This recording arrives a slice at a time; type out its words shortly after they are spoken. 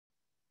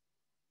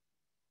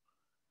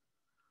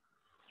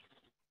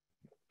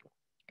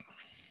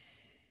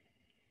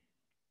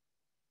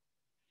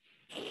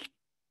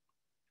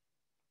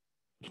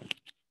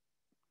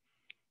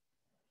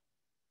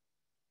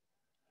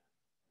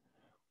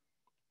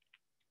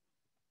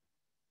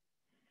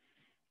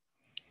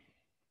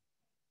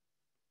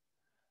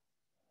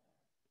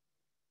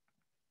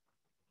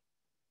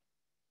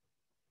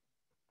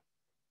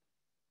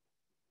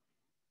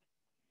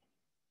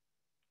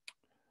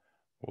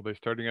Well, they're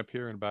starting up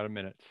here in about a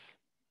minute.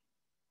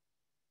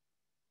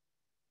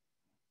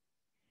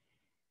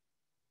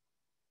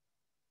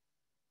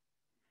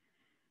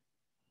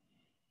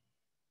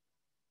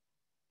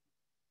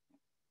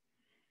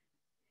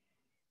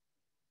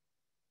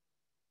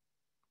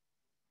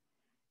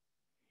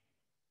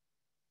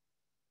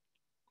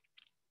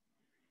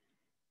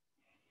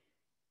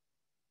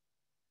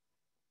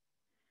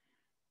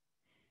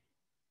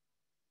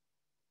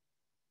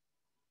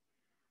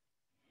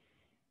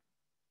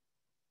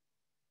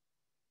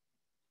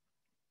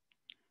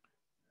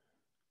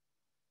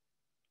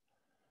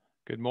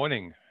 Good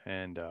morning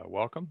and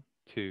welcome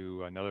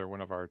to another one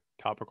of our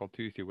Topical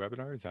Tuesday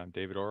webinars. I'm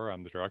David Orr.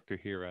 I'm the director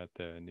here at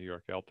the New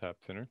York LTAP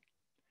Center,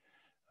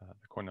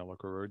 the Cornell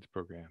Local Roads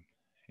Program.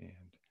 And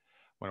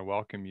I want to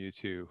welcome you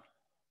to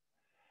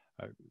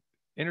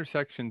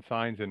intersection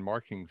signs and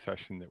marking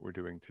session that we're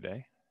doing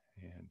today.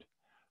 And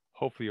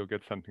hopefully you'll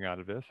get something out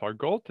of this. Our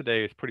goal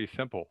today is pretty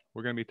simple.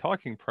 We're going to be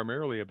talking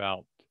primarily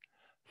about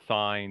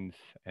signs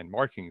and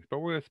markings, but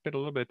we're going to spend a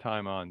little bit of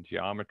time on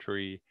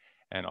geometry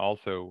and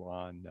also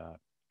on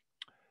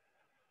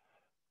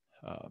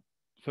uh,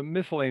 some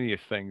miscellaneous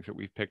things that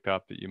we've picked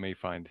up that you may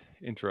find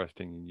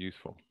interesting and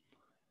useful.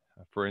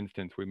 For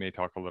instance, we may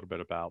talk a little bit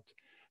about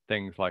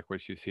things like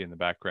what you see in the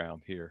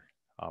background here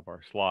of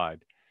our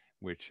slide,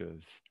 which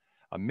is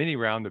a mini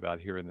roundabout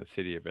here in the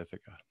city of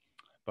Ithaca.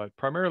 But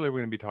primarily,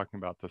 we're going to be talking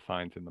about the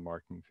signs and the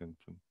markings and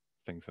some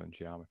things on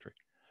geometry.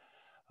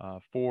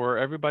 For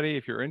everybody,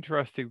 if you're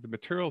interested, the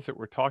materials that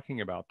we're talking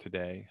about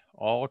today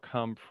all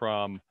come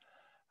from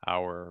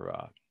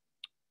our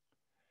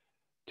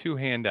two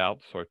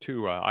handouts or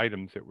two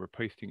items that we're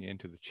pasting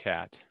into the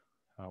chat.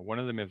 One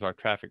of them is our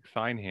traffic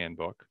sign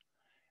handbook,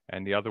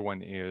 and the other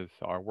one is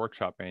our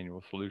workshop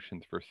manual,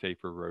 Solutions for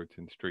Safer Roads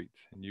and Streets.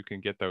 And you can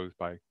get those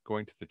by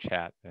going to the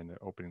chat and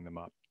opening them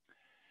up.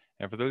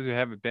 And for those who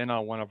haven't been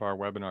on one of our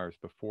webinars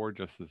before,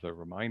 just as a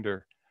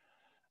reminder,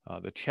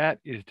 the chat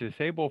is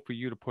disabled for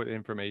you to put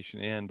information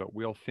in, but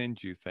we'll send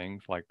you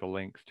things like the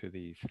links to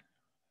these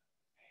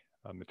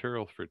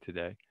materials for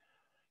today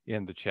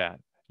in the chat.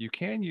 You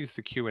can use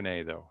the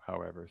Q&A though,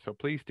 however, so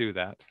please do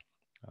that.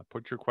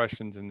 Put your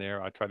questions in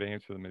there. I try to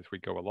answer them as we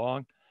go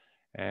along.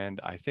 And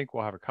I think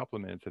we'll have a couple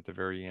of minutes at the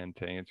very end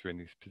to answer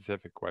any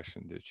specific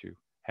questions that you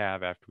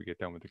have after we get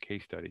done with the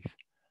case studies.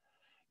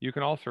 You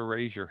can also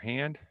raise your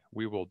hand.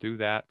 We will do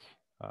that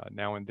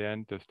now and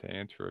then just to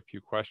answer a few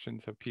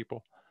questions of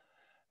people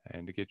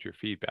and to get your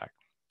feedback.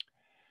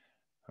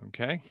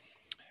 Okay.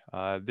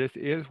 This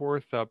is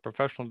worth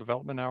professional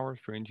development hours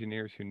for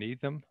engineers who need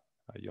them.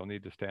 You'll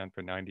need to stand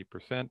for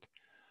 90%.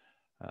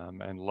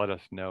 And let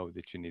us know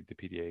that you need the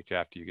PDH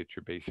after you get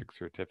your basic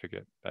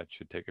certificate. That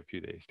should take a few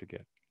days to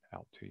get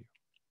out to you.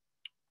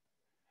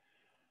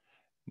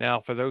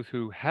 Now, for those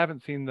who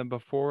haven't seen them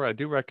before, I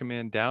do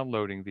recommend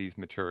downloading these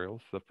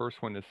materials. The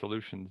first one is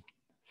Solutions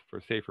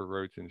for Safer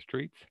Roads and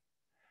Streets.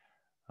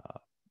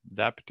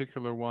 That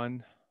particular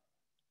one,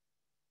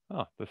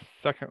 the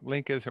second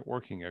link isn't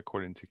working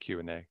according to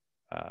Q&A,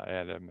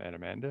 Adam and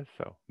Amanda.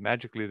 So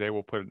magically, they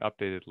will put an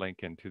updated link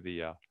into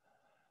the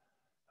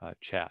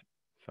chat.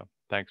 So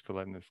thanks for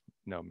letting us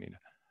know, Mina.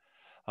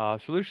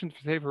 Solutions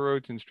for Safer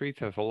Roads and Streets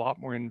has a lot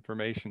more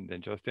information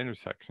than just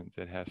intersections.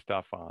 It has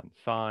stuff on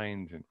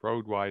signs and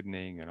road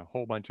widening and a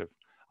whole bunch of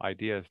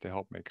ideas to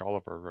help make all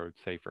of our roads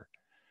safer.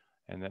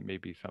 And that may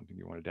be something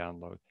you want to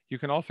download. You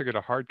can also get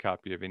a hard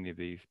copy of any of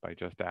these by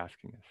just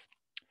asking us.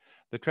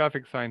 The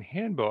Traffic Sign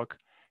Handbook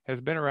has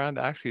been around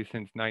actually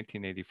since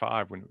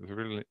 1985 when it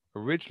was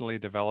originally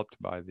developed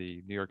by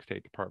the New York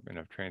State Department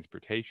of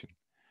Transportation.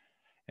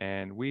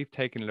 And we've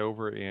taken it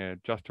over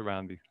in just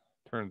around the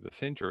turn of the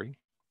century.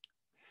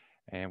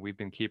 And we've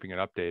been keeping it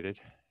updated.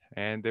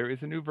 And there is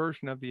a new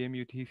version of the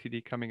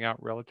MUTCD coming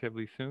out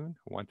relatively soon.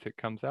 Once it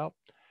comes out,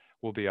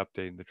 we'll be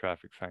updating the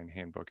Traffic Sign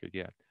Handbook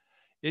again.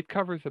 It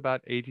covers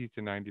about 80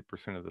 to 90%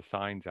 of the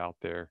signs out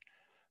there,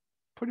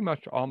 pretty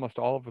much almost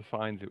all of the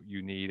signs that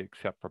you need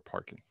except for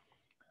parking.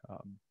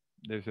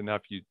 There's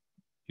enough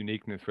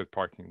uniqueness with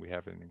parking, we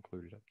haven't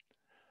included it.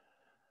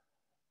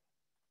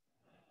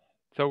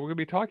 So we're going to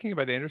be talking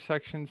about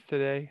intersections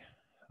today.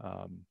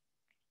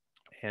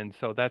 And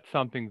so that's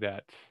something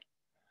that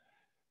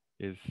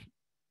is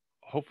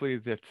hopefully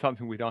that's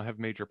something we don't have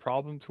major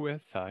problems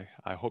with. I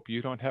hope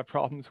you don't have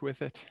problems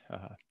with it.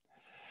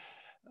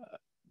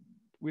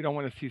 We don't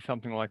want to see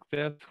something like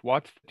this.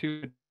 Watch the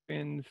two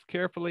pins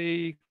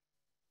carefully.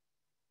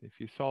 If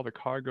you saw the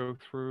car go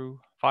through,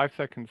 5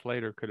 seconds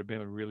later could have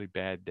been a really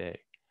bad day.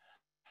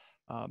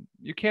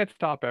 You can't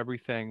stop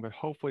everything, but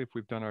hopefully if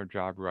we've done our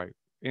job right,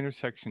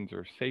 intersections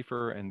are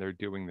safer and they're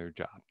doing their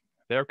job.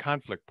 They're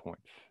conflict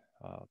points.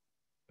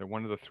 They're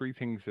one of the three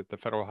things that the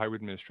Federal Highway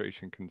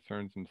Administration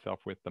concerns himself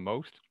with the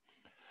most.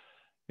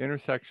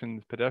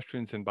 Intersections,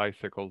 pedestrians and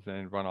bicycles,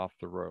 and run off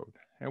the road.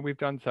 And we've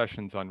done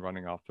sessions on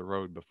running off the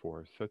road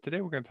before. So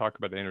today we're going to talk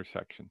about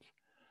intersections.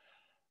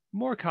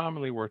 More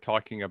commonly, we're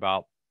talking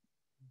about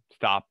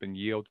stop and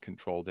yield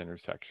controlled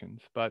intersections,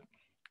 but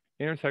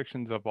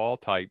intersections of all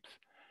types,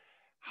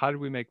 how do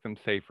we make them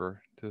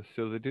safer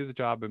so they do the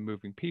job of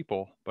moving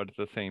people, but at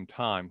the same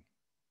time,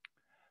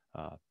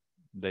 uh,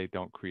 they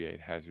don't create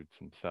hazards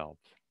themselves.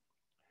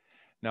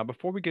 Now,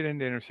 before we get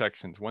into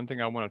intersections, one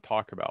thing I want to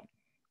talk about,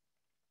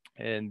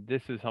 and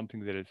this is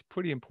something that is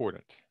pretty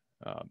important,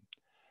 um,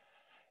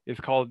 is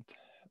called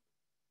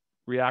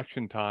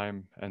reaction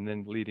time and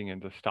then leading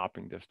into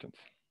stopping distance.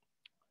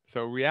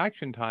 So,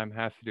 reaction time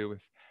has to do with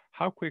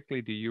how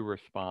quickly do you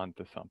respond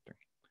to something.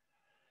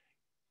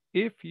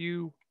 If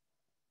you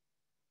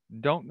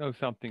don't know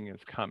something is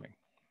coming,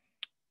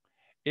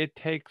 it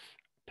takes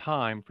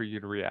time for you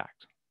to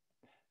react.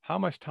 How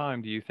much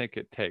time do you think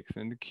it takes?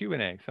 In the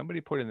Q&A, somebody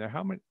put in there,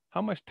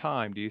 how much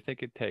time do you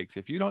think it takes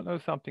if you don't know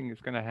something is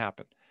going to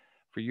happen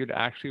for you to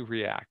actually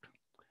react?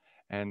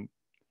 And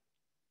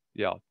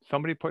yeah,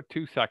 somebody put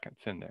 2 seconds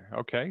in there.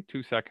 Okay,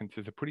 2 seconds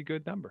is a pretty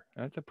good number.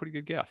 That's a pretty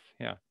good guess.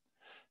 Yeah.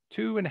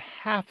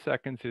 2.5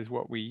 seconds is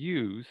what we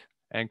use.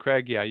 And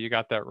Craig, yeah, you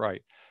got that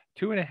right.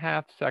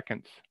 2.5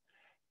 seconds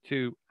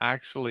to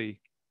actually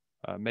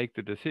make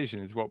the decision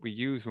is what we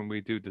use when we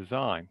do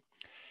design.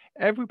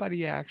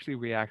 Everybody actually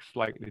reacts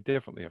slightly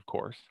differently, of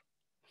course.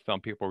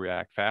 Some people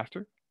react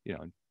faster, you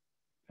know,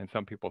 and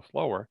some people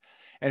slower.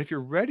 And if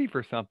you're ready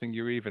for something,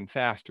 you're even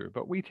faster.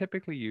 But we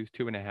typically use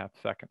 2.5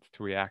 seconds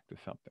to react to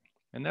something.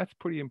 And that's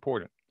pretty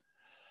important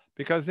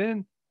because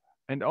then,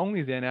 and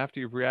only then, after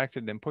you've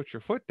reacted and put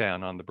your foot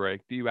down on the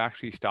brake, do you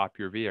actually stop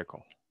your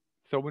vehicle.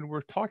 So when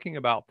we're talking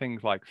about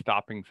things like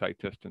stopping sight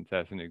distance,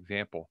 as an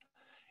example,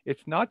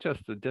 it's not just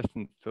the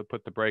distance to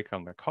put the brake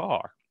on the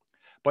car,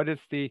 but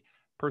it's the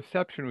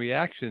perception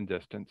reaction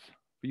distance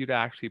for you to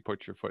actually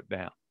put your foot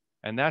down.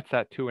 And that's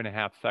that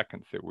 2.5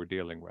 seconds that we're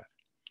dealing with.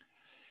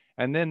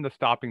 And then the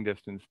stopping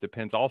distance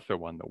depends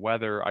also on the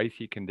weather,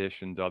 icy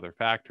conditions, other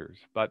factors,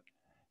 but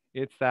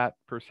it's that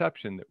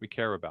perception that we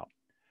care about.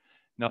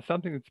 Now,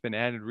 something that's been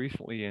added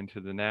recently into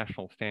the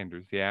national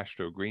standards, the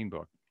Astro Green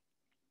Book,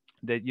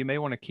 that you may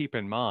want to keep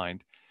in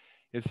mind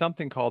is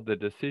something called the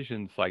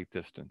decision sight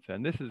distance.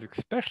 And this is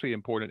especially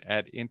important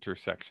at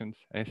intersections,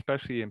 and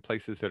especially in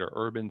places that are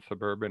urban,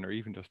 suburban, or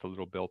even just a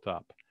little built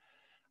up.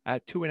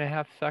 At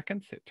 2.5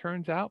 seconds, it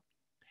turns out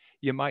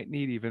you might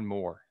need even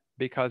more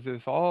because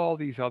there's all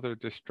these other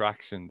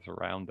distractions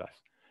around us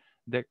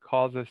that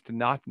cause us to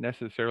not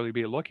necessarily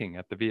be looking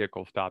at the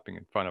vehicle stopping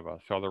in front of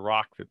us, or the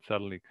rock that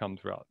suddenly comes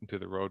out into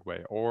the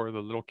roadway, or the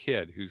little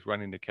kid who's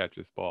running to catch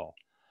his ball.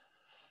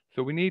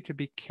 So we need to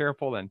be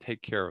careful and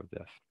take care of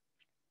this,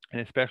 and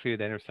especially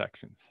at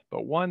intersections.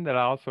 But one that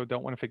I also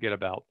don't want to forget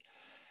about,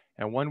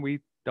 and one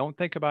we don't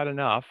think about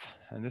enough,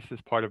 and this is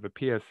part of a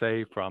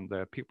PSA from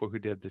the people who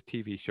did the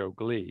TV show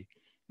Glee,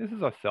 this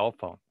is a cell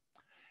phone.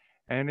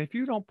 And if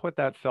you don't put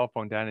that cell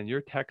phone down and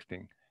you're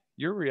texting,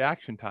 your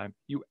reaction time,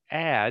 you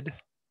add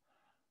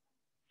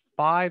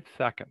 5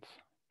 seconds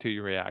to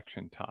your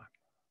reaction time.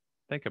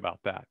 Think about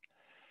that.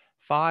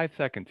 5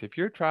 seconds. If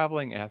you're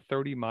traveling at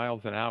 30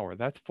 miles an hour,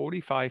 that's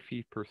 45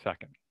 feet per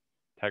second.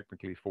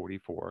 Technically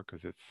 44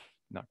 because it's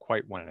not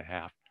quite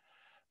 1.5.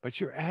 But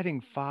you're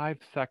adding 5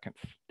 seconds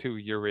to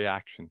your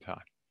reaction time.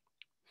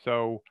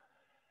 So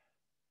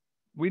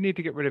we need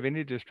to get rid of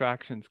any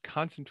distractions,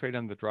 concentrate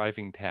on the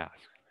driving task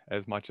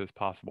as much as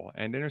possible.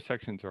 And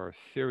intersections are a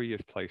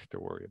serious place to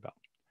worry about.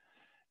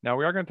 Now,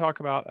 we are going to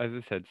talk about, as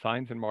I said,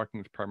 signs and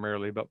markings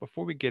primarily, but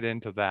before we get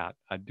into that,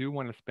 I do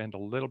want to spend a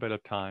little bit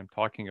of time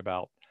talking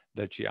about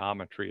the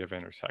geometry of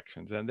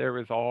intersections. And there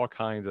is all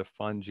kinds of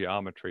fun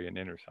geometry in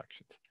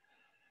intersections.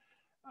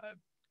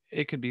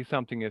 It could be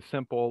something as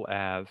simple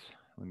as,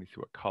 let me see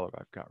what color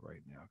I've got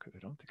right now, because I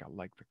don't think I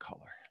like the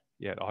color.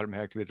 Yeah, it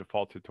automatically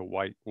defaults it to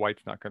white.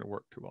 White's not going to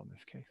work too well in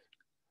this case.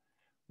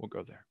 We'll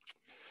go there.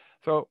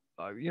 So,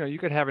 you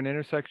could have an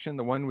intersection.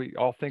 The one we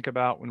all think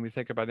about when we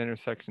think about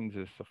intersections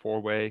is the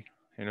four-way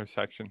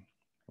intersection,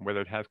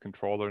 whether it has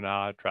control or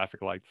not,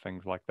 traffic lights,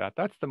 things like that.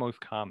 That's the most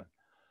common.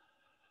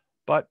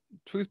 But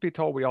truth be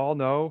told, we all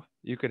know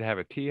you could have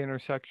a T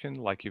intersection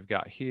like you've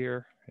got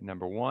here in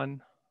number one.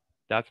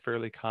 That's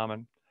fairly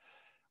common.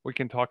 We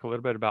can talk a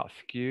little bit about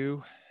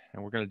skew,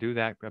 and we're going to do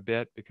that a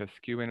bit because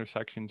skew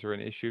intersections are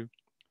an issue.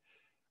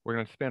 We're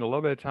going to spend a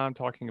little bit of time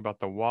talking about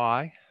the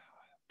Y.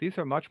 These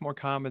are much more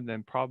common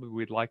than probably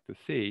we'd like to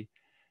see,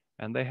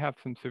 and they have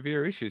some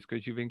severe issues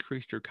because you've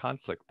increased your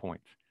conflict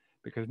points.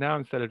 Because now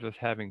instead of just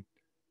having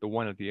the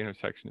one at the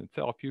intersection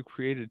itself, you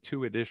created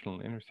two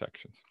additional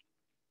intersections.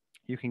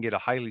 You can get a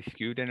highly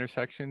skewed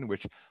intersection,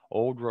 which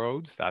old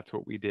roads, that's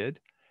what we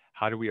did.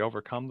 How do we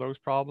overcome those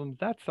problems?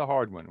 That's the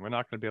hard one. We're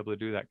not going to be able to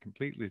do that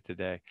completely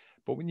today.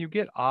 But when you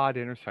get odd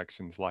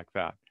intersections like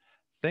that,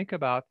 think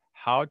about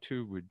how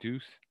to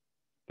reduce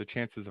the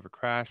chances of a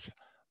crash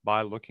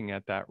by looking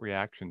at that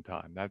reaction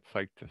time, that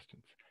sight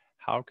distance.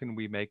 How can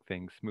we make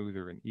things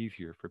smoother and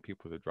easier for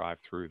people to drive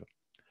through them?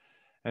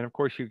 And of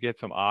course, you get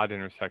some odd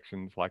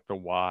intersections like the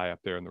Y up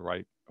there on the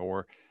right,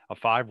 or a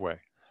five-way.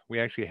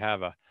 We actually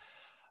have an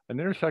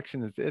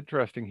intersection that's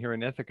interesting here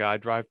in Ithaca. I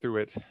drive through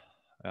it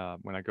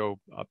when I go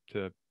up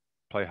to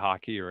play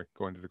hockey or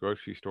go into the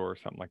grocery store or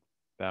something like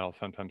that. I'll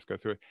sometimes go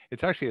through it.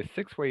 It's actually a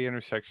six-way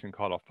intersection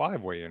called a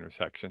five-way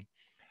intersection.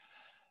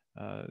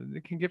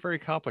 It can get very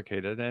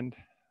complicated. And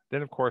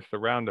then, of course, the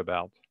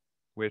roundabout,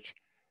 which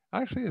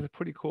actually is a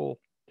pretty cool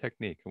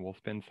technique, and we'll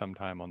spend some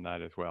time on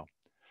that as well.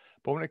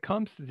 But when it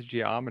comes to the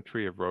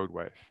geometry of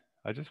roadways,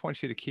 I just want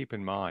you to keep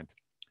in mind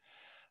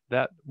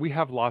that we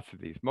have lots of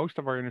these. Most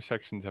of our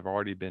intersections have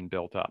already been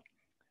built up.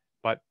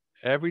 But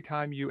every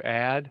time you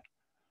add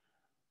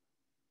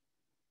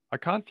a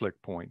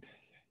conflict point,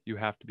 you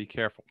have to be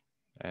careful.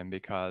 And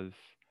because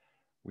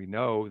we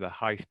know the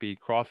high speed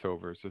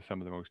crossovers are some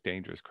of the most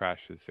dangerous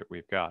crashes that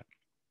we've got.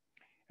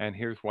 And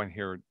here's one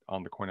here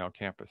on the Cornell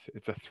campus.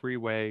 It's a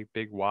three-way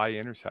big Y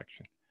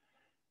intersection.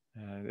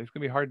 It's going to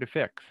be hard to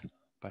fix,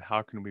 but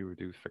how can we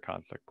reduce the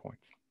conflict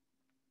points?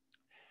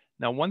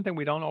 Now, one thing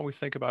we don't always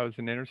think about as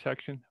an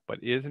intersection,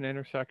 but is an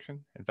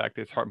intersection, in fact,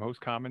 it's our most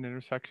common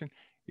intersection,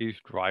 is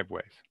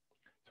driveways.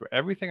 So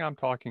everything I'm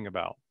talking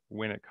about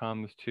when it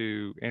comes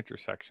to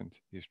intersections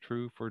is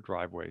true for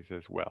driveways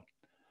as well.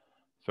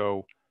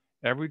 So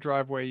every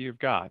driveway you've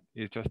got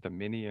is just a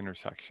mini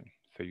intersection.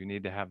 So you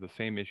need to have the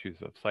same issues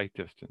of sight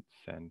distance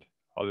and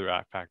other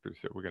factors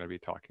that we're going to be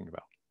talking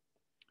about.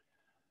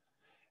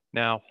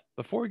 Now,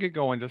 before we get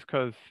going, just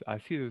because I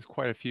see there's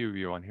quite a few of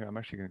you on here, I'm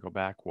actually going to go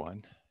back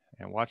one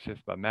and watch this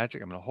by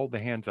magic. I'm going to hold the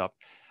hands up.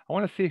 I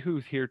want to see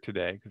who's here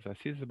today because I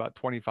see there's about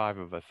 25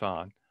 of us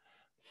on.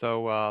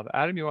 So,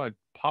 Adam, you want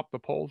to pop the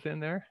polls in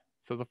there?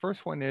 So the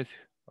first one is,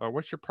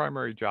 what's your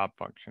primary job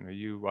function? Are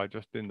you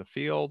just in the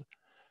field?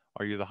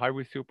 Are you the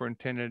highway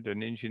superintendent,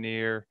 an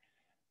engineer?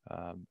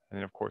 And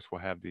then, of course,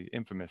 we'll have the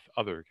infamous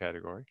other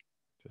category,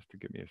 just to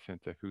give me a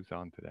sense of who's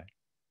on today.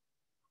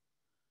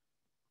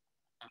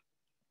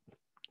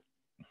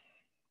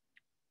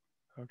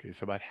 Okay,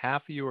 so about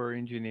half of you are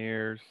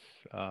engineers,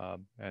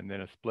 and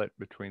then a split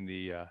between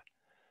the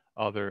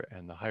other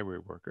and the highway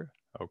worker.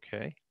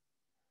 Okay.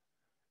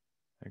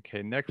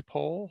 Okay, next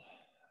poll.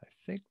 I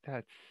think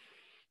that's,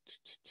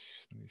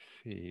 let me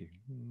see.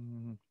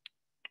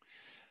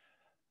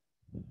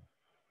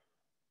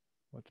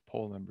 What's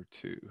poll number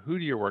 2? Who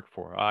do you work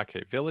for?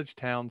 Okay, village,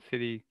 town,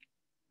 city,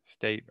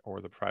 state, or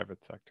the private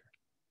sector.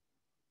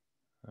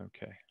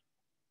 Okay.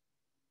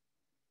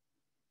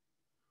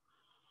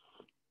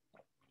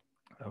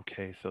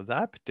 Okay, so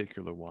that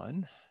particular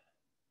one,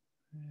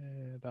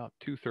 about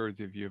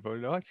 2/3 of you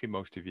voted. Oh, actually,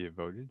 most of you have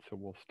voted. So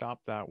we'll stop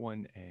that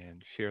one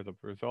and share the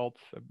results.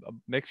 A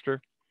mixture: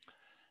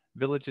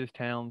 villages,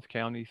 towns,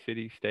 county,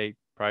 city, state,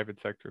 private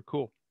sector.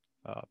 Cool.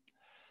 Uh,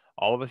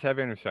 all of us have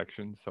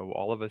intersections, so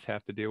all of us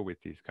have to deal with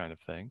these kind of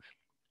things.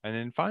 And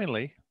then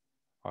finally,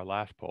 our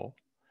last poll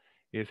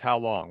is how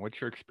long?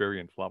 What's your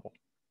experience level?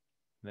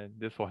 And then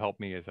this will help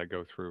me as I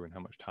go through and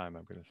how much time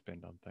I'm going to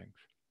spend on things.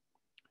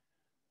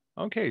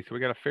 Okay, so we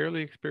got a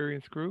fairly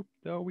experienced group,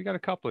 though we got a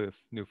couple of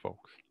new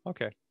folks.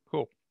 Okay,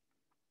 cool.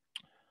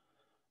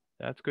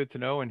 That's good to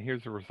know. And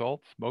here's the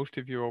results. Most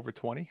of you are over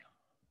 20.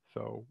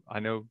 So I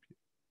know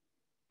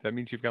that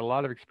means you've got a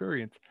lot of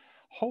experience.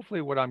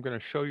 Hopefully, what I'm going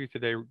to show you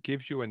today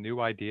gives you a new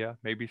idea,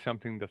 maybe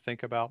something to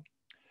think about.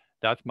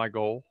 That's my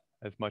goal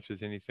as much as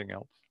anything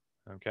else.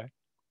 Okay.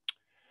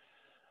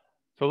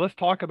 So let's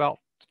talk about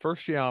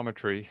first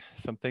geometry,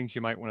 some things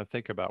you might want to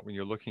think about when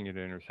you're looking at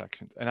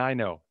intersections. And I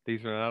know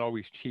these are not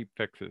always cheap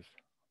fixes,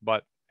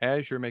 but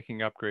as you're making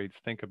upgrades,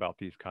 think about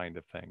these kind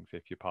of things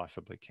if you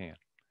possibly can.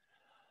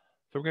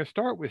 So we're going to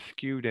start with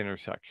skewed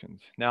intersections.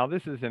 Now,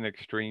 this is an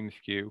extreme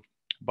skew,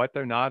 but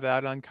they're not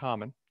that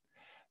uncommon.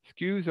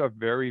 Skews are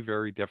very,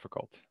 very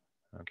difficult.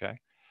 Okay.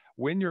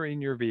 When you're in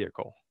your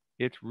vehicle,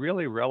 it's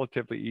really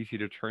relatively easy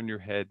to turn your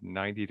head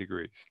 90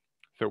 degrees.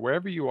 So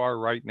wherever you are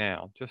right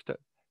now, just to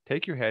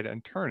take your head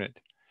and turn it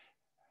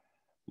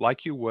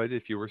like you would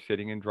if you were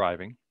sitting and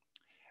driving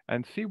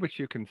and see what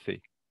you can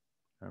see.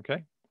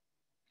 Okay.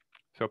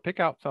 So pick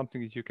out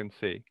something that you can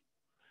see.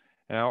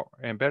 Now,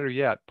 and better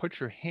yet, put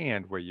your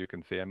hand where you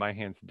can see it. My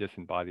hand's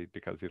disembodied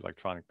because of the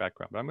electronic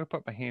background, but I'm going to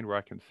put my hand where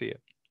I can see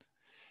it.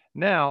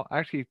 Now,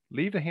 actually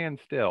leave the hand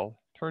still,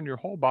 turn your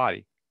whole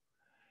body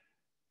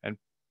and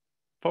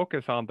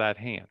focus on that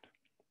hand.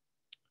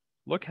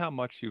 Look how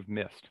much you've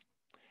missed.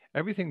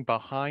 Everything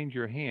behind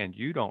your hand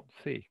you don't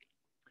see.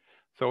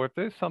 So if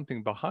there's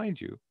something behind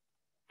you,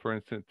 for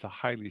instance, a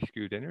highly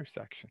skewed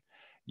intersection,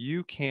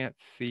 you can't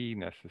see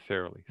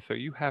necessarily. So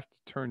you have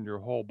to turn your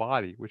whole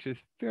body, which is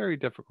very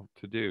difficult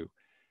to do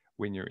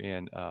when you're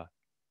in a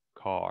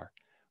car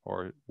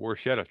or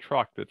worse yet, a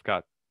truck that's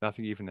got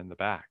nothing even in the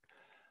back.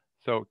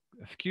 So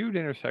a skewed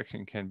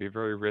intersection can be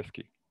very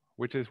risky,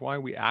 which is why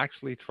we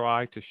actually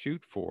try to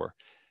shoot for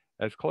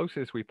as close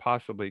as we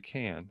possibly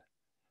can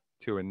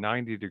to a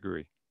 90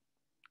 degree.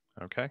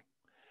 Okay.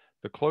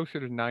 The closer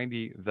to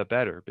 90, the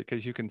better,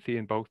 because you can see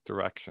in both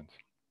directions.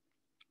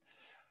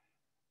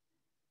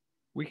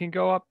 We can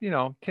go up,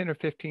 10 or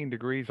 15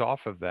 degrees off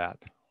of that,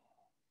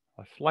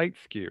 a slight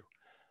skew,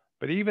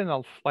 but even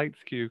a slight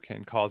skew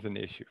can cause an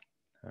issue.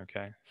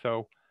 Okay.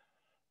 So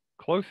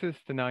closest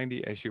to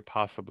 90 as you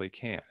possibly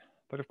can.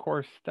 But of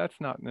course, that's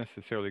not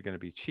necessarily going to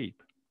be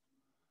cheap.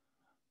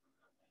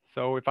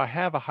 So if I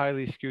have a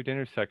highly skewed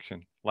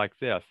intersection like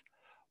this,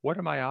 what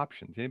are my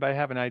options? Anybody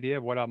have an idea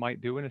of what I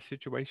might do in a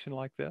situation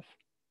like this?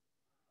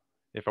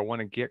 If I want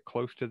to get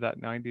close to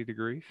that 90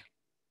 degrees,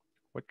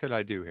 what could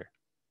I do here?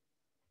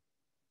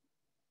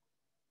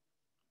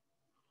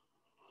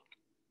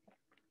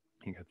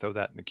 You can throw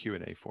that in the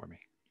Q&A for me.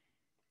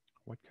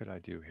 What could I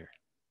do here?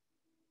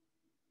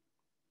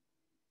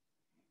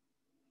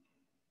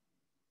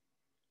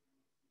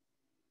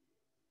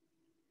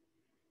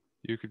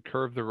 You could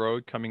curve the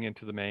road coming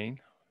into the main.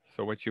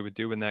 So what you would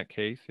do in that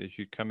case is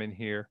you'd come in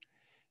here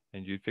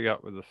and you'd figure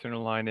out where the center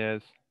line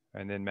is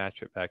and then match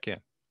it back in.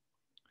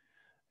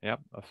 Yep,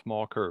 a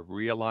small curve,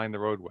 realign the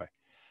roadway.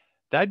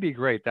 That'd be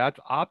great. That's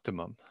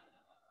optimum.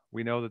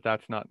 We know that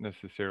that's not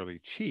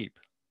necessarily cheap,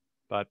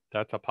 but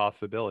that's a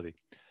possibility.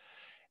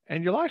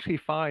 And you'll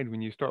actually find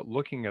when you start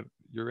looking at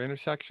your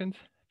intersections,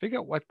 figure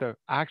out what the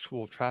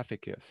actual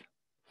traffic is.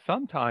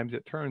 Sometimes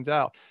it turns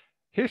out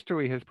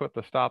history has put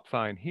the stop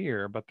sign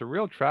here, but the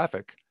real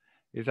traffic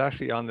is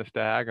actually on this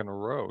diagonal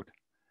road.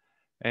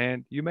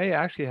 And you may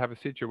actually have a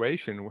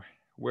situation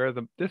where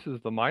this is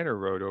the minor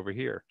road over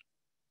here.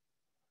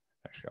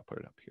 Actually, I'll put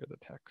it up here, the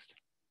text.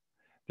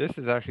 This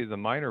is actually the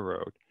minor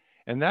road.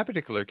 In that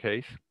particular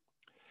case,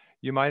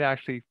 you might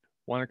actually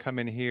want to come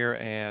in here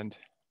and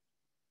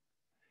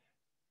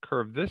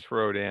curve this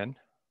road in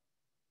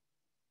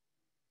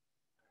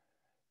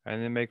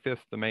and then make this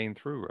the main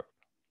through road.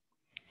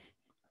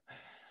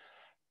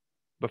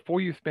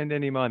 Before you spend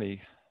any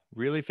money,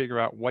 really figure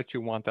out what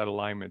you want that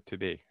alignment to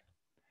be.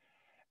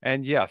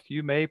 And yes,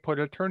 you may put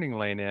a turning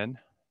lane in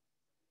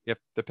if,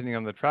 depending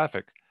on the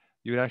traffic,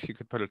 you actually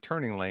could put a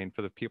turning lane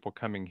for the people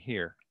coming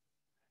here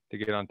to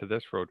get onto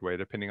this roadway,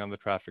 depending on the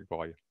traffic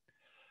volume.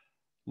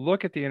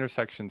 Look at the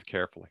intersections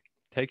carefully.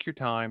 Take your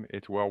time.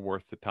 It's well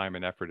worth the time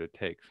and effort it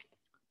takes.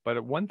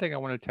 But one thing I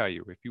want to tell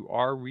you, if you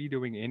are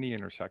redoing any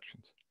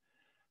intersections,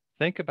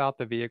 think about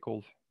the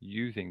vehicles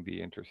using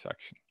the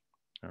intersection,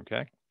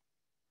 okay?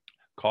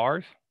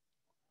 Cars,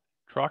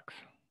 trucks,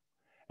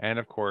 and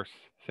of course,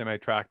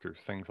 semi-tractors,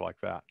 things like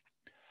that.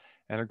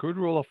 And a good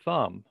rule of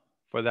thumb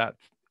for that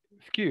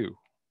skew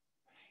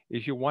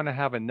is you want to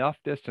have enough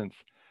distance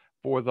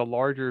for the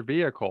larger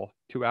vehicle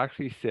to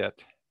actually sit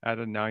at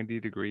a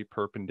 90-degree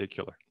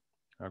perpendicular,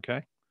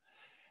 okay?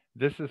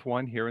 This is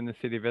one here in the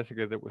city of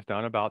Ithaca that was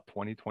done about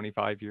 20,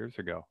 25 years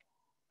ago.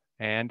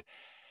 And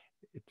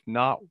it's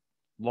not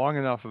long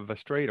enough of a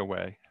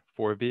straightaway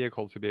for a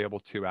vehicle to be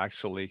able to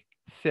actually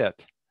sit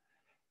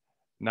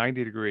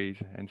 90 degrees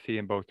and see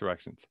in both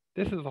directions.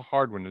 This is a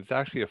hard one. It's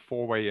actually a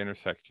four-way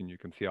intersection you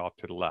can see off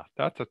to the left.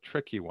 That's a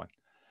tricky one.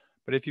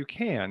 But if you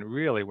can,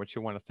 really what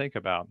you want to think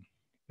about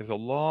is a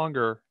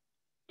longer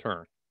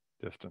turn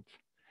distance.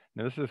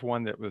 Now this is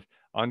one that was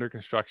under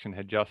construction,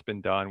 had just been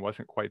done,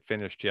 wasn't quite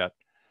finished yet.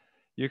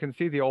 You can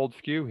see the old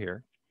skew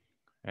here,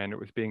 and it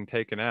was being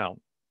taken out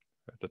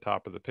at the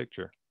top of the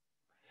picture.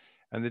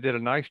 And they did a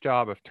nice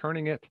job of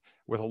turning it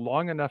with a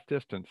long enough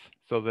distance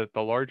so that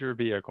the larger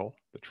vehicle,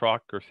 the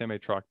truck or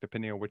semi-truck,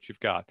 depending on what you've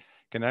got,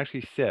 can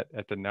actually sit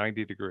at the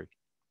 90 degree.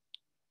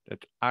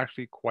 It's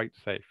actually quite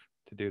safe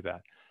to do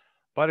that.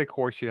 But of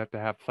course, you have to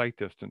have sight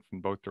distance in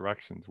both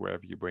directions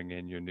wherever you bring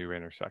in your new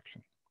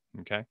intersection,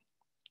 okay?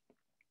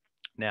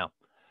 Now,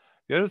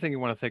 the other thing you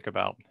want to think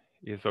about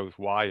is those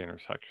Y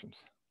intersections,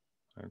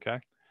 okay?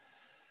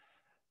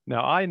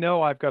 Now, I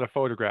know I've got a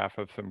photograph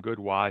of some good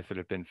Ys that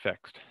have been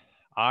fixed.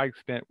 I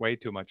spent way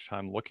too much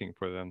time looking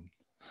for them.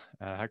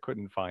 I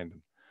couldn't find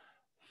them.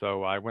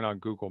 So I went on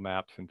Google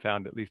Maps and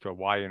found at least a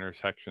Y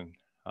intersection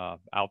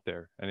out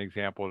there, an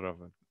example of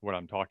what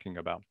I'm talking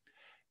about.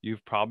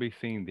 You've probably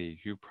seen these.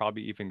 You've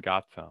probably even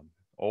got some.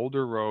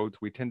 Older roads,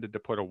 we tended to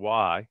put a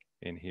Y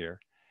in here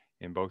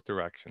in both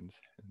directions.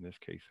 In this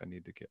case, I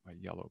need to get my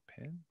yellow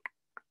pen.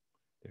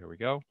 There we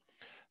go.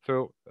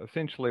 So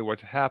essentially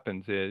what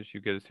happens is you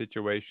get a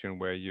situation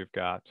where you've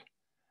got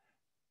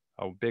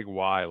a big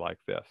Y like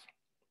this.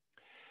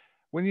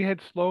 When you had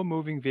slow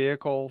moving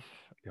vehicles,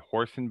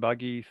 horse and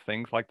buggies,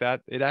 things like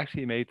that, it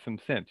actually made some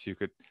sense. You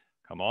could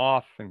come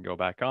off and go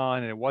back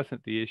on, and it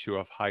wasn't the issue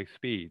of high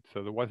speed.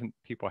 So there wasn't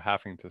people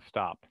having to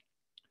stop.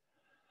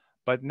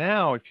 But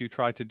now if you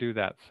try to do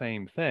that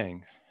same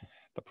thing,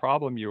 the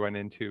problem you run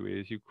into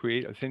is you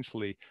create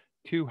essentially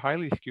two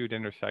highly skewed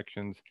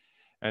intersections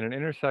and an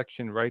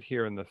intersection right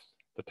here in the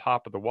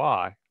top of the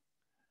Y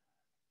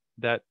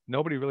that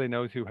nobody really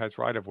knows who has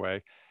right of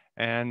way,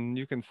 and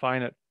you can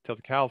sign it till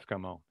the cows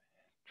come home.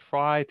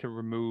 Try to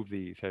remove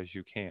these as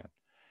you can.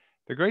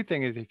 The great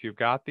thing is if you've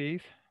got these,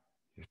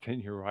 it's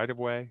in your right of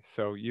way,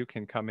 so you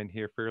can come in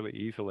here fairly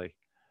easily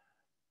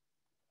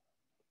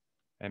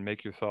and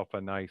make yourself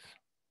a nice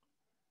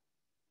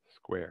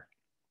square,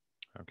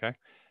 okay?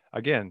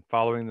 Again,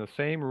 following the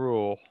same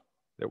rule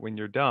that when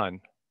you're done,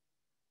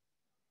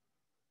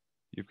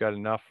 you've got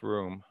enough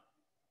room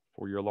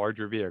for your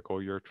larger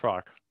vehicle, your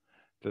truck,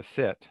 to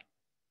sit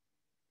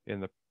in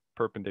the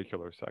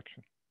perpendicular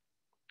section,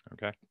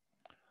 okay?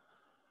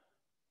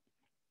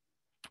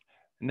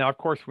 Now, of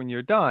course, when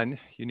you're done,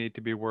 you need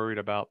to be worried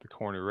about the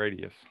corner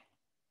radius.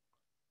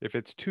 If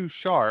it's too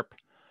sharp,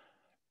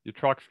 your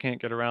trucks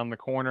can't get around the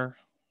corner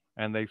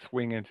and they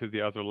swing into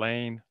the other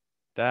lane.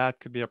 That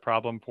could be a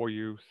problem for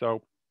you.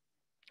 So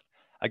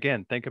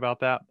Again, think about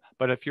that.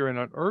 But if you're in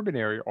an urban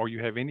area or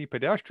you have any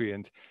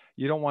pedestrians,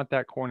 you don't want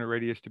that corner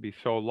radius to be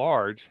so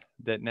large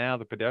that now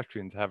the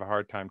pedestrians have a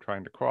hard time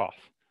trying to cross.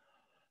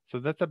 So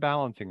that's a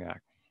balancing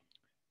act.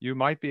 You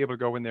might be able to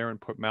go in there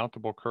and put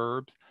mountable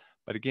curbs,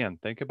 but again,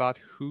 think about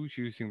who's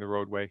using the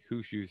roadway,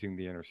 who's using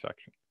the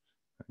intersection.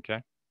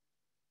 Okay.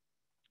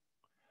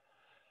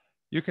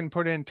 You can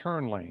put in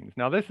turn lanes.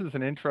 Now, this is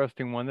an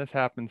interesting one. This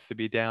happens to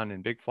be down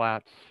in Big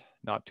Flats,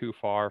 not too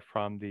far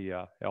from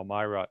the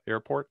Elmira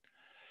Airport,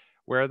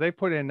 where they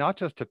put in not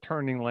just a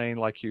turning lane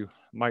like you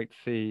might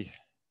see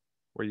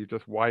where you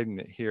just widen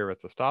it here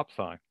at the stop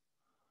sign,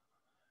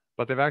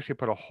 but they've actually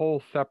put a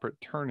whole separate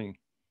turning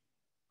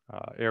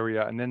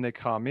area, and then they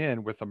come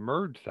in with a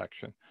merge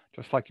section,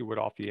 just like you would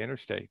off the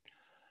interstate,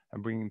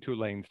 and bringing two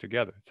lanes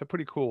together. It's a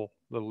pretty cool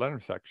little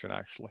intersection,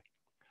 actually.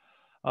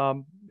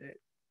 Um,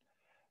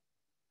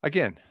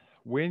 Again,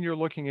 when you're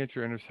looking at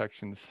your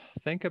intersections,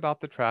 think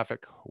about the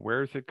traffic,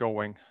 where is it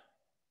going,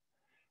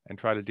 and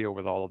try to deal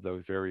with all of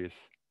those various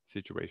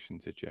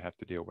situations that you have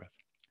to deal with.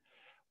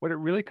 What it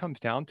really comes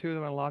down to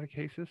in a lot of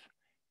cases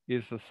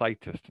is the sight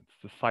distance,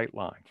 the sight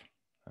lines.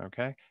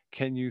 Okay?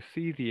 Can you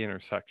see the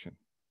intersection?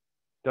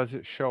 Does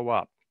it show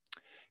up?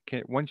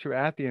 Once you're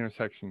at the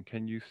intersection,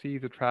 can you see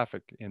the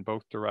traffic in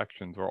both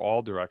directions or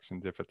all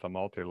directions if it's a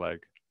multi-leg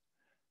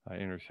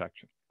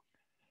intersection?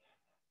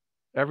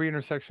 Every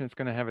intersection is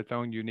going to have its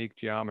own unique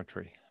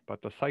geometry,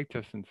 but the sight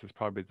distance is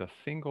probably the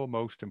single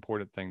most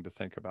important thing to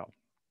think about.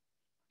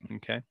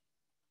 Okay?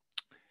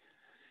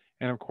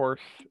 And of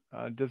course,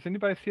 does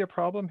anybody see a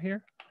problem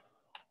here?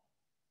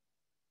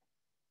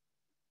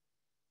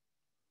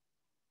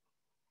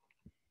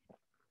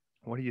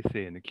 What do you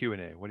see in the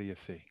Q&A? What do you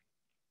see?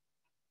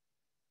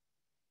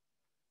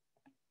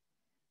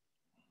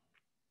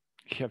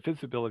 Yeah,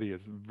 visibility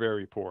is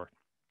very poor.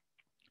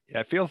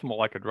 Yeah, it feels more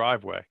like a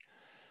driveway.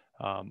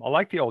 I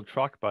like the old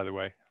truck, by the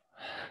way.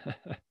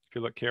 If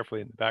you look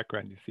carefully in the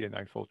background, you see a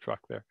nice old truck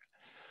there.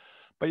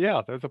 But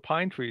yeah, there's a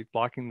pine tree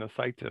blocking the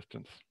sight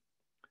distance.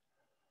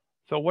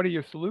 So what are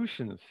your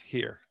solutions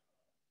here?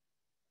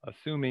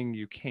 Assuming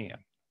you can.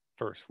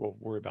 First, we'll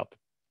worry about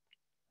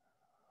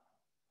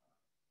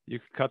you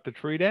could cut the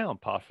tree down,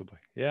 possibly.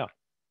 Yeah.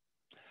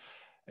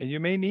 And you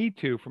may need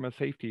to from a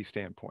safety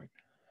standpoint.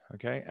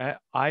 Okay.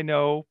 I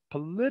know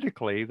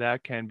politically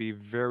that can be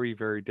very,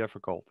 very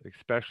difficult,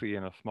 especially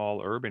in a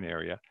small urban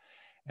area.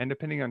 And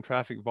depending on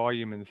traffic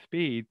volume and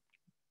speed,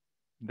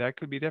 that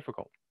could be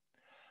difficult.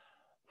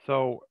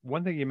 So,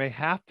 one thing you may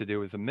have to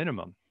do as a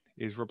minimum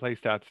is replace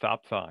that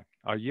stop sign,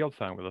 a yield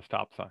sign with a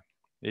stop sign.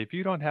 If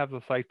you don't have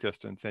the sight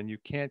distance and you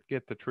can't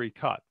get the tree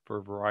cut for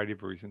a variety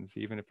of reasons,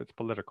 even if it's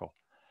political,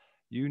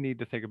 you need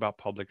to think about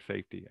public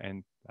safety.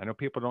 And I know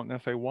people don't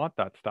necessarily want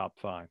that stop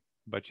sign,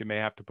 but you may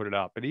have to put it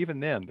out. But even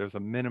then, there's a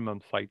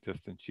minimum sight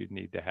distance you'd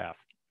need to have.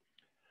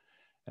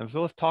 And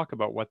so let's talk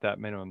about what that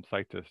minimum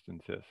sight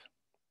distance is.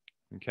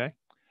 Okay.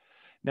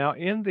 Now,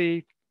 in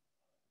the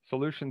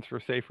Solutions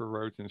for Safer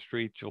Roads and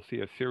Streets, you'll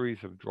see a series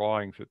of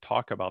drawings that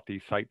talk about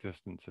these sight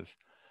distances.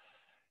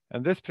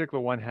 And this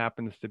particular one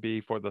happens to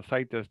be for the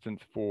sight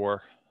distance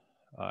for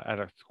at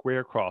a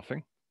square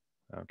crossing.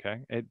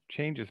 Okay. It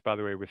changes, by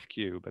the way, with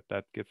skew, but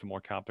that gets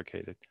more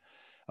complicated.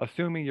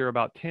 Assuming you're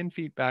about 10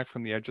 feet back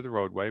from the edge of the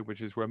roadway,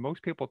 which is where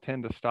most people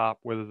tend to stop,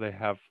 whether they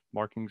have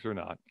markings or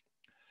not.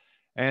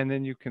 And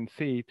then you can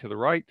see to the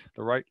right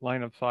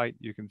line of sight.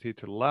 You can see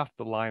to the left,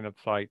 the line of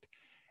sight.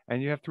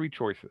 And you have three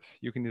choices.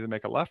 You can either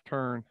make a left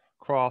turn,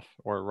 cross,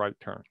 or a right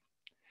turn.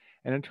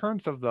 And in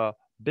terms of the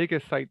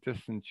biggest sight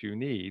distance you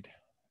need,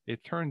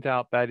 it turns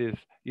out that is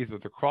either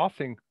the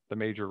crossing the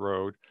major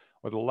road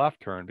or the left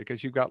turn,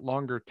 because you've got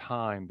longer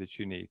time that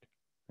you need.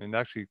 And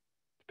actually,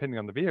 depending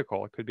on the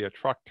vehicle, it could be a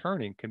truck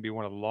turning, can be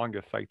one of the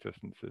longest sight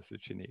distances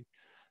that you need.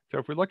 So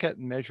if we look at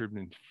measured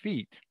in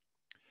feet,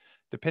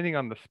 depending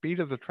on the speed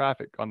of the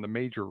traffic on the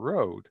major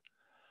road,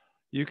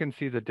 you can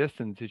see the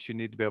distance that you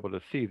need to be able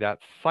to see that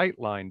sight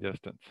line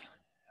distance.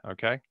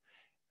 Okay.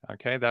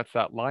 Okay. That's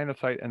that line of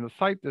sight. And the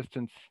sight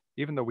distance,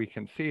 even though we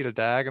can see it a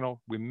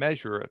diagonal, we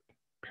measure it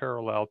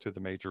parallel to the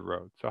major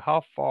road. So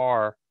how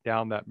far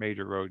down that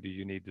major road do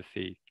you need to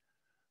see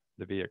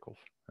the vehicles?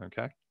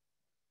 Okay.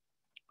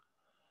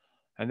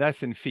 And that's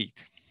in feet.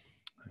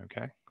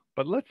 Okay.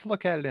 But let's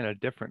look at it in a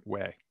different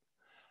way.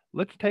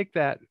 Let's take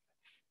that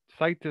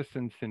sight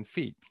distance in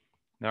feet.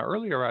 Now,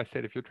 earlier I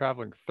said if you're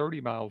traveling 30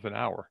 miles an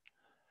hour,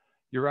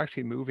 you're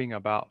actually moving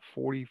about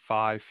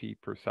 45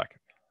 feet per second,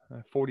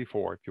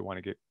 44 if you want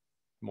to get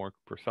more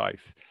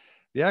precise.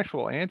 The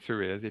actual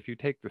answer is if you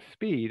take the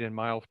speed in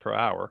miles per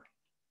hour,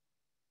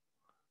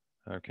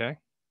 okay,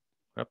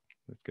 let's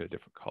get a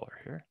different color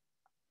here.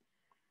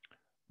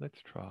 Let's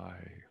try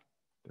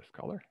this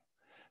color.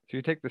 So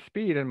you take the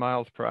speed in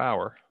miles per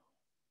hour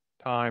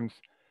times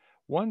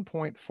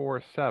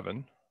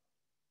 1.47.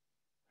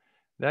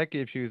 That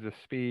gives you the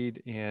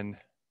speed in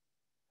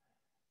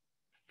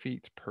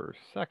feet per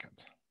second.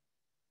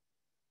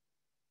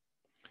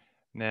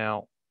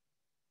 Now,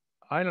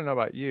 I don't know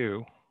about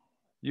you.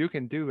 You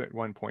can do it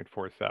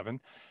 1.47.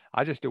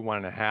 I just do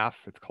 1.5.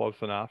 It's close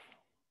enough.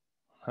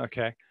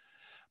 Okay.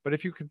 But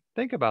if you can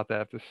think about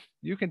that, if this,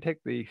 you can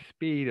take the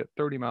speed at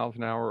 30 miles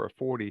an hour or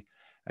 40,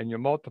 and you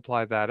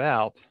multiply that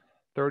out,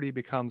 30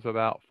 becomes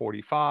about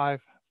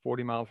 45,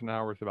 40 miles an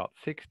hour is about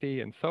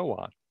 60, and so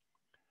on.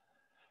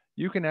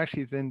 You can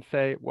actually then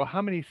say, well,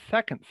 how many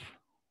seconds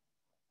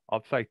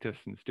of sight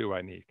distance do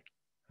I need?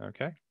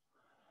 Okay.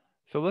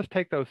 So let's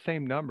take those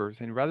same numbers,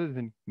 and rather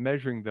than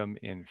measuring them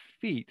in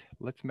feet,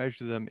 let's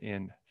measure them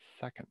in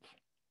seconds.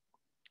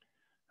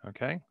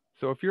 Okay.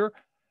 So if you're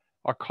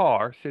a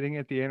car sitting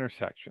at the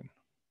intersection,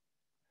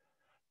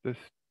 the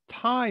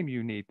time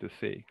you need to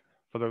see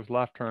for those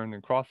left turn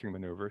and crossing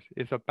maneuvers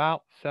is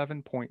about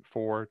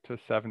 7.4 to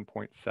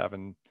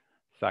 7.7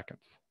 seconds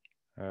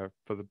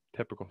for the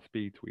typical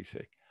speeds we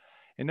see.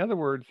 In other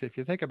words, if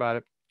you think about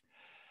it,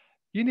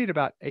 you need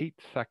about 8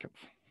 seconds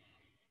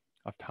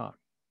of time.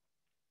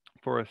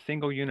 For a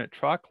single unit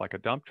truck, like a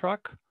dump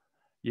truck,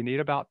 you need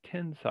about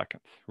 10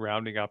 seconds,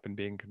 rounding up and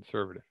being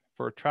conservative.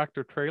 For a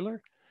tractor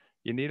trailer,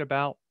 you need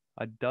about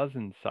a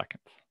dozen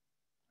seconds.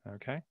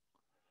 Okay?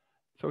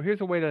 So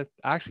here's a way to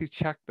actually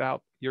check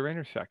out your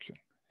intersection.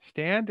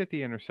 Stand at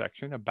the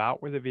intersection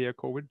about where the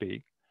vehicle would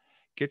be.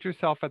 Get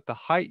yourself at the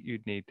height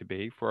you'd need to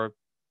be. For a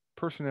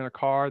person in a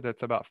car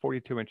that's about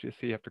 42 inches,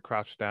 so you have to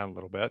crouch down a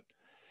little bit.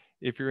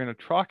 If you're in a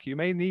truck, you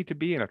may need to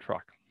be in a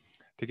truck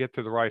to get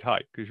to the right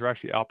height because you're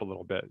actually up a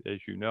little bit, as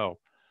you know.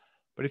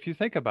 But if you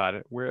think about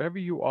it, wherever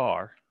you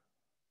are,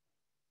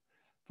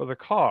 for the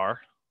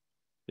car,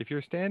 if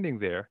you're standing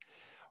there,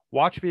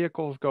 watch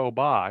vehicles go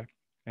by,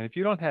 and if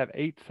you don't have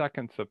 8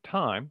 seconds of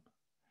time,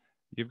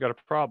 you've got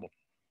a problem.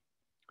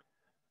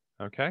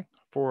 Okay?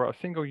 For a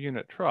single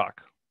unit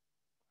truck,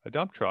 a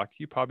dump truck,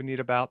 you probably need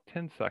about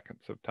 10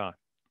 seconds of time.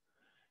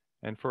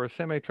 And for a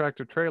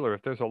semi-tractor trailer,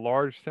 if there's a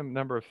large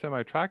number of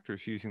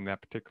semi-tractors using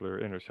that particular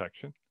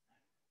intersection,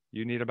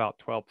 you need about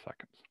 12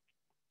 seconds.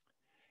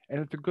 And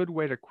it's a good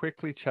way to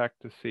quickly check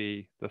to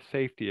see the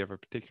safety of a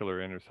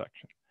particular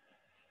intersection.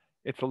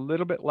 It's a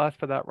little bit less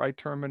for that right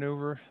turn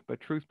maneuver, but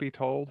truth be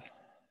told,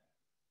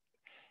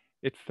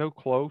 it's so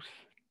close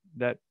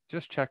that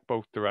just check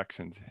both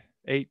directions,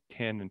 8,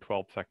 10, and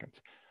 12 seconds,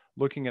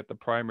 looking at the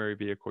primary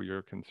vehicle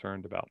you're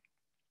concerned about.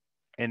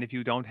 And if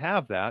you don't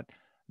have that,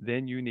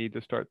 then you need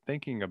to start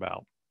thinking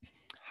about,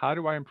 how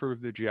do I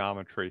improve the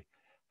geometry?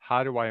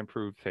 How do I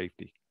improve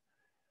safety?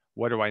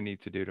 What do I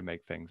need to do to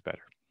make things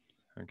better?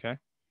 Okay.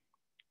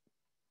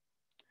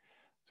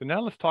 So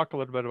now let's talk a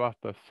little bit about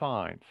the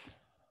signs.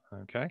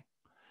 Okay.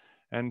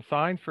 And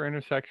signs for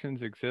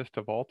intersections exist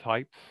of all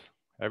types,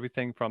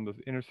 everything from the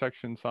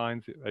intersection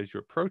signs as you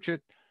approach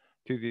it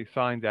to the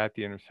signs at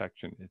the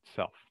intersection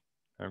itself.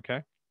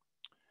 Okay.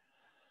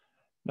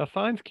 Now,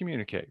 signs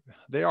communicate.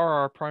 They are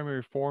our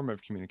primary form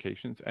of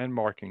communications and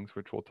markings,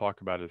 which we'll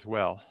talk about as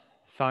well.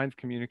 Signs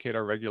communicate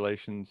our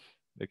regulations,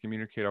 they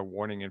communicate our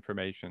warning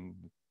information,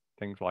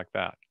 things like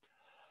that.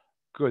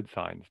 Good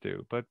signs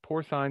do, but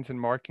poor signs and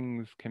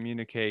markings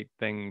communicate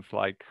things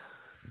like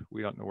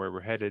we don't know where we're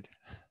headed.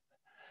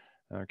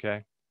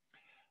 Okay.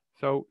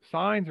 So,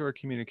 signs are a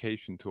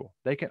communication tool.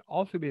 They can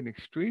also be an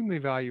extremely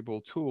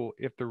valuable tool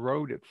if the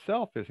road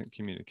itself isn't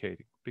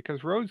communicating,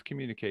 because roads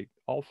communicate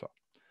also.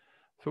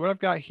 So what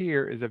I've got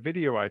here is a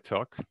video I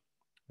took,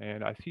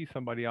 and I see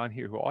somebody on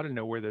here who ought to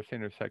know where this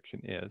intersection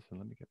is. And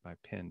let me get my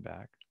pen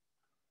back,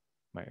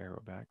 my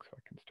arrow back, so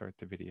I can start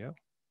the video.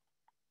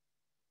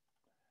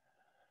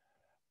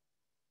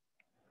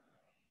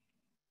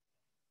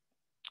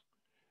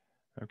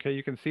 Okay,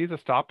 you can see the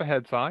stop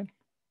ahead sign.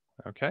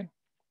 Okay.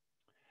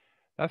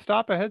 That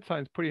stop ahead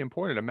sign is pretty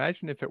important.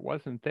 Imagine if it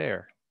wasn't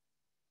there.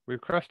 We're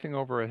cresting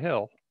over a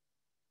hill.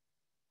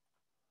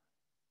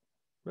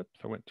 Whoops,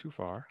 I went too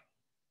far.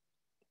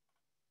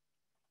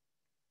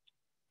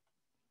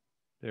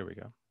 There we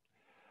go.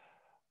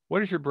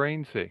 What does your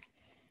brain see?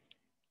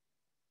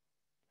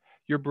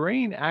 Your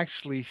brain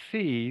actually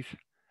sees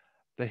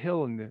the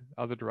hill in the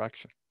other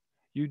direction.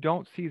 You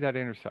don't see that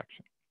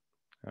intersection.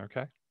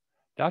 Okay.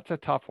 That's a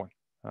tough one.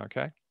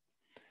 Okay.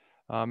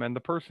 And the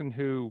person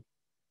who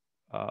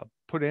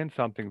put in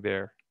something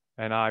there,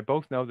 and I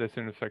both know this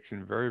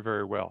intersection very,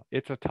 very well.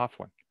 It's a tough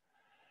one.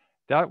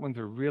 That one's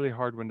a really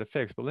hard one to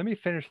fix. But let me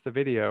finish the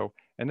video,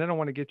 and then I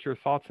want to get your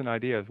thoughts and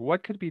ideas.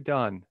 What could be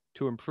done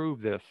to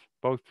improve this,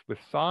 both with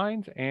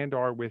signs and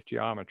or with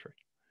geometry?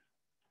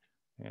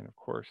 And of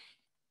course,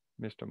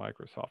 Mr.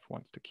 Microsoft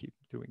wants to keep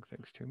doing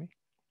things to me.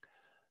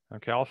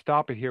 Okay, I'll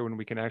stop it here when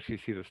we can actually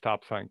see the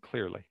stop sign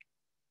clearly.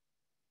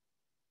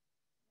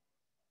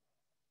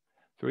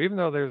 So even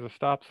though there's a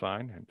stop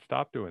sign, and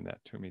stop doing that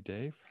to me,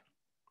 Dave.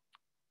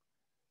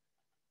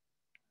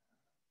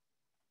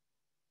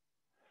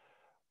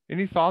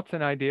 Any thoughts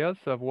and ideas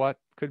of what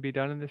could be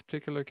done in this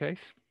particular case?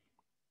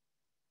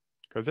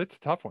 Because it's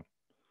a tough one.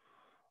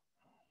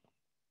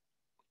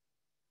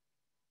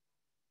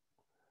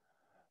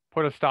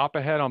 Put a stop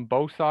ahead on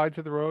both sides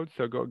of the road.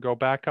 So go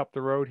back up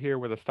the road here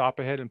with a stop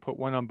ahead and put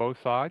one on both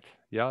sides.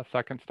 Yeah,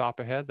 second stop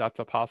ahead. That's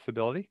a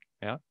possibility.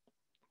 Yeah.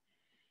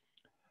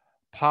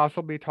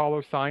 Possibly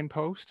taller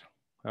signpost.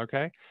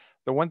 Okay.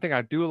 The one thing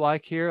I do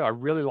like here, I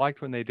really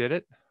liked when they did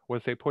it,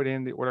 was they put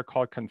in what are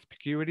called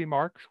conspicuity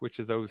marks, which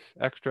are those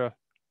extra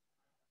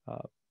uh,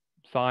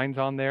 signs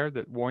on there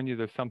that warn you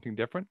there's something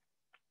different.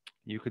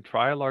 You could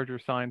try a larger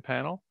sign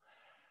panel.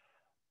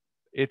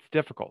 It's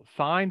difficult.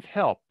 Signs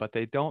help, but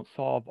they don't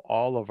solve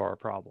all of our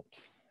problems,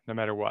 no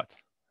matter what.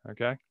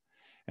 Okay?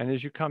 And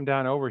as you come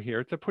down over here,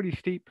 it's a pretty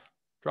steep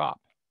drop.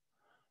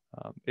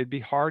 It'd be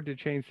hard to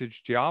change the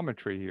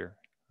geometry here.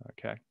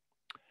 Okay?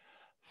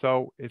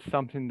 So it's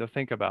something to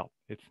think about.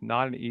 It's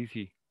not an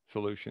easy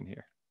solution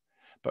here.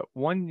 But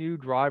when you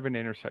drive an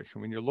intersection,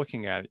 when you're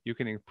looking at it, you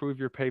can improve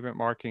your pavement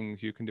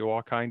markings, you can do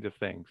all kinds of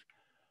things.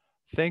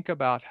 Think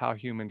about how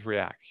humans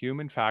react.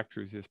 Human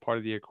factors is part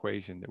of the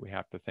equation that we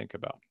have to think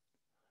about.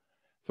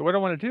 So what I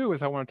want to do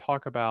is I want to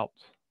talk about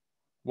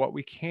what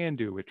we can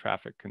do with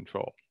traffic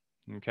control.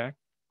 Okay?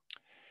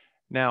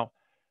 Now,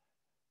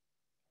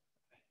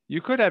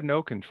 you could have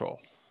no control.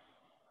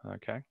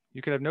 Okay?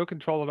 You could have no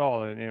control at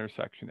all at an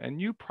intersection, and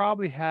you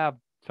probably have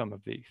some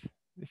of these.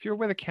 If you're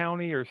with a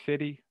county or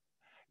city,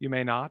 you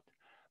may not,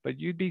 but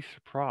you'd be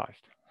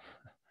surprised.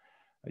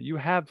 You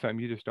have some,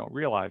 you just don't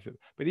realize it.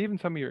 But even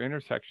some of your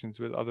intersections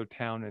with other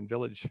town and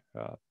village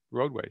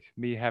roadways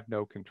may have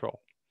no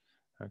control.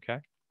 Okay?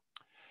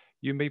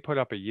 You may put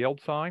up a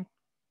yield sign.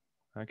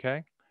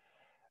 Okay?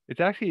 It's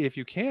actually, if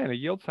you can, a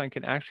yield sign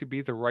can actually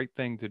be the right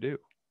thing to do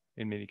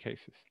in many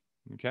cases.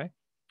 Okay?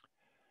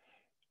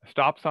 A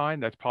stop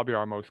sign, that's probably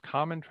our most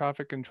common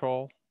traffic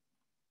control.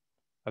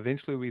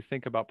 Eventually, we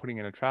think about putting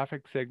in a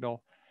traffic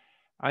signal.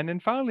 And then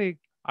finally,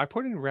 I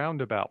put in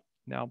roundabout.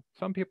 Now,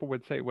 some people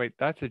would say, wait,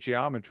 that's a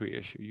geometry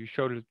issue. You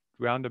showed a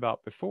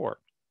roundabout before.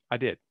 I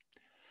did.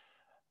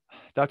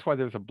 That's why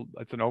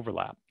it's an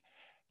overlap.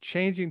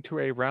 Changing to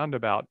a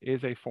roundabout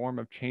is a form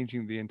of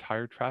changing the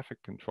entire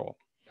traffic control.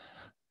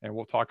 And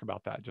we'll talk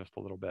about that just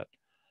a little bit.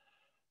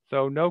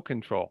 So no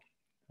control.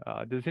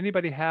 Does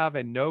anybody have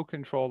a no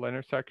control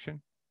intersection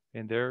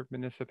in their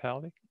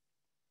municipality?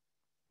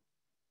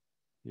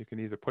 You can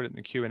either put it in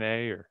the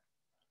Q&A, or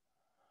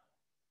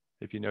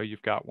if you know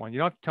you've got one. You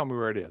don't have to tell me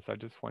where it is. I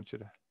just want you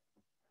to.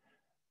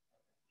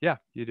 Yeah,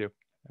 you do.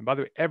 And by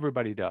the way,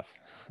 everybody does.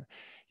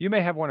 You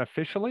may have one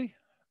officially,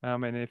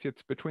 and if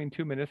it's between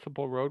two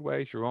municipal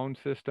roadways, your own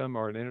system,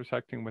 or an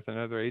intersecting with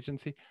another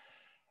agency,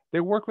 they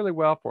work really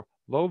well for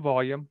low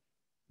volume,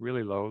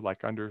 really low,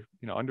 like under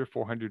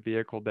 400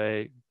 vehicle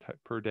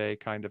per day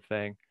kind of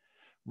thing.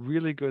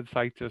 Really good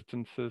sight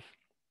distances.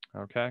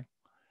 Okay,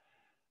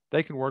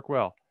 they can work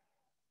well.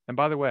 And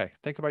by the way,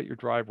 think about your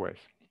driveways.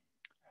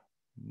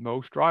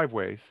 Most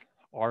driveways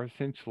are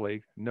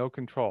essentially no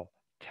control.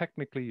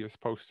 Technically, you're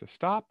supposed to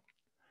stop,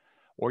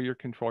 or you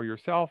control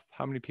yourself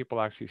how many people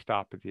actually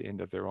stop at the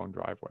end of their own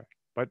driveway.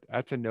 But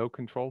that's a no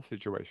control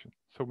situation.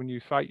 So when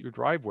you sight your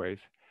driveways,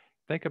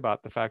 think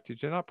about the fact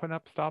that you're not putting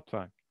up a stop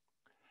sign.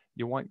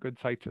 You want good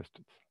sight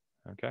distance.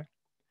 Okay.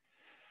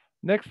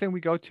 Next thing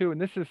we go to,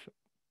 and this is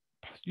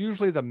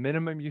usually the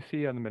minimum you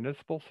see on the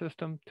municipal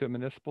system to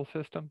municipal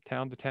system,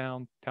 town to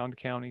town, town to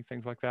county,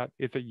 things like that.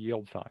 It's a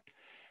yield sign.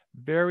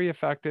 Very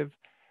effective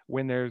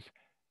when there's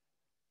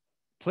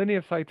plenty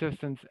of sight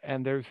distance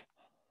and there's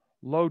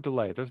low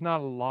delay. There's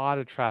not a lot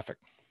of traffic.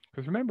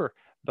 Because remember,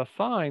 the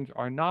signs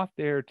are not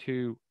there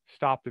to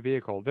stop the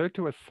vehicle. They're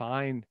to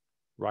assign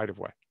right of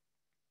way.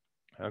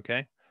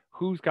 Okay?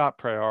 Who's got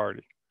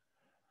priority?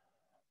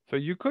 So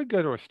you could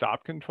go to a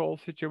stop control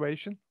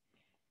situation.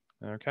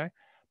 Okay?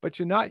 But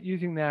you're not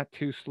using that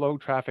to slow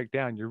traffic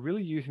down. You're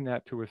really using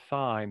that to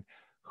assign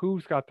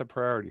who's got the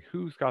priority,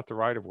 who's got the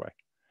right of way.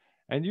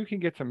 And you can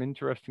get some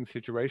interesting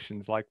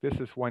situations, like this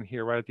is one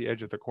here right at the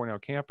edge of the Cornell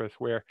campus,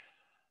 where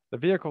the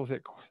vehicles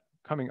that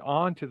coming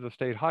onto the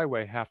state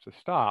highway have to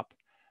stop,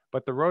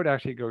 but the road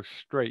actually goes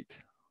straight.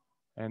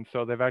 And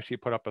so they've actually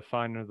put up a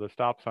sign under the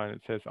stop sign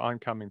that says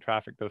oncoming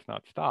traffic does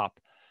not stop,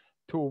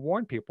 to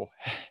warn people,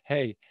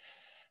 hey,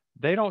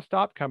 they don't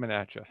stop coming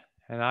at you.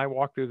 And I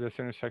walk through this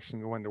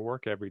intersection going to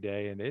work every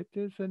day, and it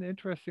is an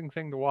interesting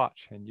thing to watch.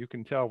 And you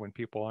can tell when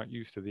people aren't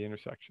used to the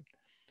intersection.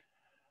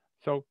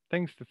 So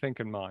things to think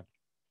in mind.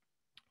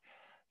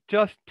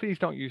 Just please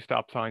don't use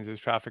stop signs as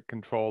traffic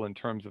control in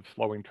terms of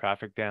slowing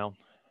traffic down.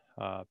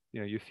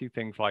 You see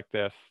things like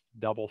this,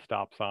 double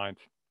stop signs.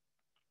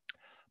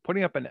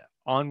 Putting up an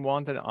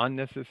unwanted,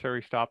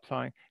 unnecessary stop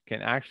sign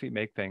can actually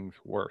make things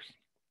worse.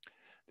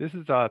 This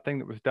is a thing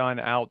that was done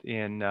out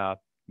in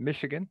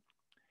Michigan,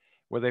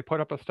 where they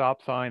put up a stop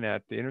sign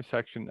at the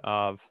intersection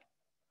of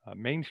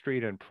Main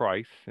Street and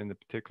Price in the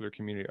particular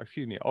community,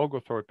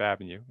 Oglethorpe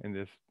Avenue in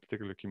this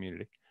particular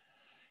community.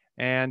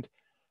 And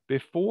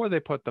before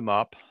they put them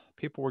up,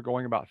 people were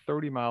going about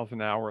 30 miles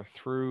an hour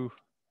through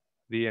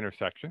the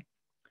intersection.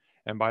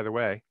 And by the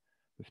way,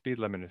 the speed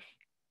limit is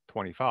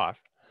 25.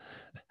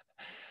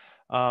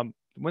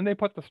 When they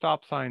put the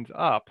stop signs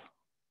up,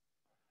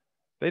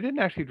 they didn't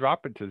actually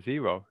drop it to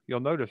zero. You'll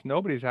notice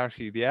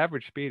the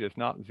average speed is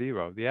not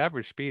zero. The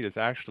average speed is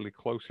actually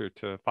closer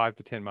to 5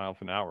 to 10 miles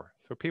an hour.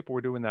 So people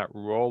were doing that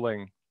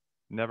rolling,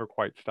 never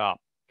quite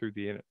stop through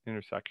the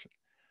intersection.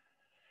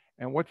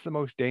 And what's the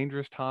most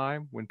dangerous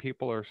time when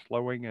people are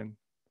slowing and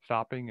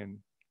stopping and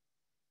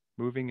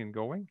moving and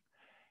going?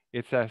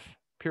 It's that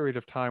period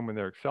of time when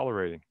they're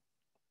accelerating.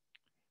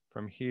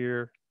 From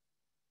here,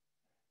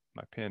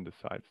 my pen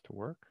decides to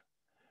work.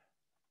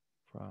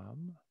 We'll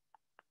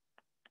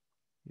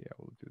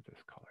do this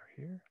color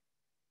here.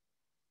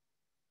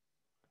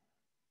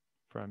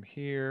 From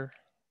here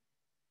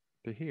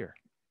to here.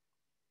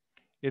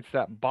 It's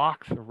that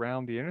box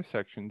around the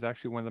intersection is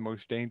actually one of the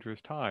most dangerous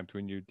times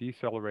when you're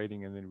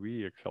decelerating and then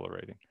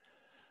re-accelerating.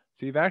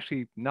 So you've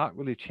actually not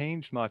really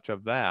changed much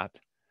of that.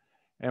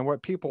 And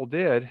what people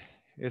did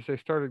is they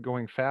started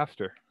going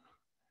faster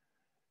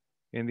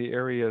in the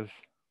areas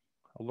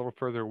a little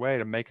further away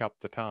to make up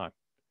the time.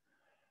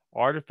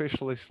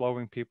 Artificially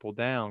slowing people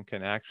down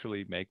can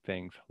actually make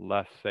things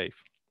less safe.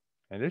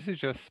 And this is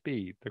just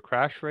speed. The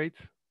crash rates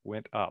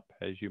went up,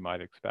 as you might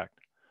expect.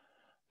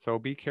 So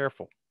be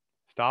careful.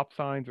 Stop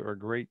signs are a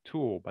great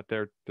tool, but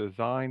they're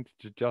designed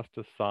to just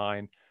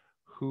assign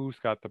who's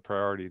got the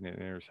priority in an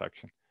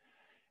intersection.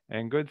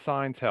 And good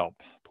signs help.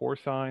 Poor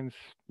signs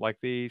like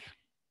these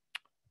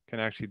can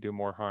actually do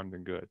more harm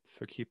than good.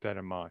 So keep that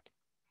in mind.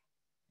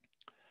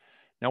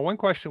 Now, one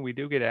question we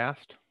do get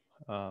asked,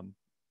 and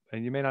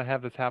you may not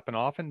have this happen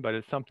often, but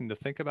it's something to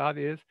think about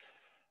is,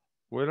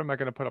 where am I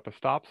going to put up a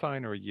stop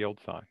sign or a yield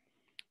sign?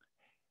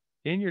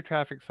 In your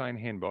traffic sign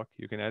handbook,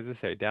 you can, as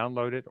I say,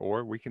 download it,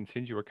 or we can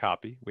send you a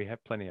copy. We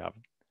have plenty of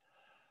them.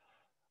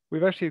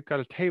 We've actually got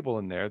a table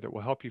in there that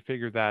will help you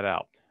figure that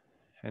out.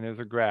 And there's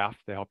a graph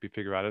to help you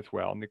figure out as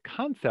well. And the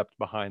concept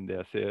behind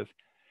this is,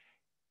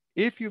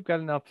 if you've got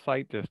enough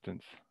sight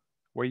distance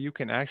where you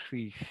can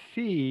actually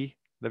see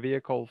the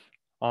vehicles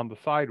on the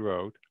side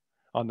road,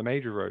 on the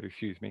major road,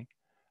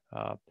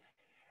 uh,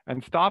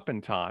 and stop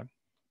in time,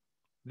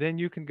 then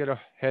you can get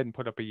ahead and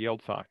put up a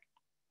yield sign.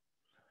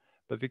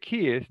 But the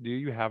key is, do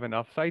you have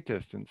enough sight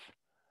distance?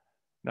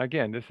 Now,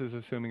 again, this is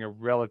assuming a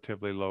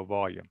relatively low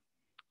volume,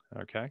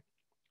 okay?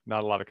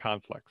 Not a lot of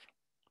conflicts.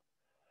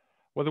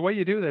 Well, the way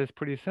you do that is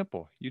pretty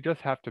simple. You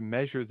just have to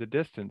measure the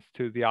distance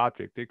to the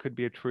object. It could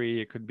be a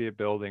tree, it could be a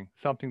building,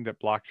 something that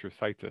blocks your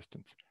sight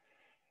distance.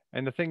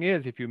 And the thing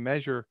is, if you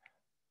measure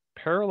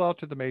parallel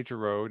to the major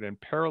road and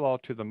parallel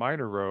to the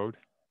minor road,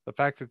 the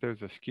fact that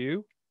there's a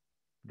skew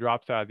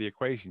drops out of the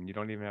equation. You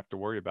don't even have to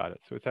worry about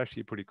it. So it's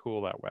actually pretty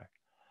cool that way.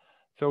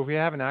 So if we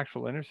have an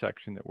actual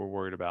intersection that we're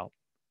worried about,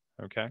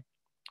 okay,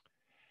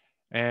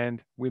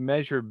 and we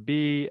measure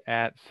B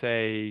at,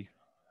 say,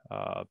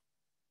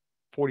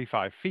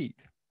 45 feet,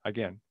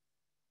 again,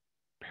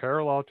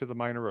 parallel to the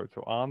minor road.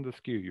 So on the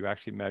skew, you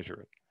actually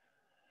measure it.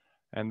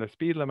 And the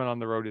speed limit on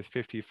the road is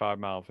 55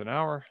 miles an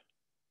hour.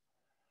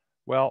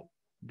 Well,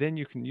 then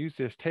you can use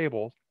this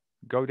table,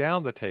 go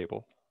down the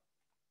table,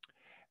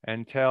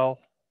 and tell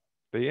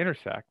they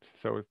intersect.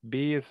 So if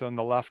B is on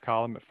the left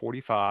column at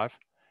 45,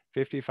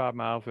 55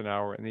 miles an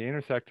hour, and they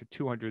intersect at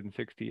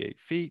 268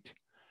 feet,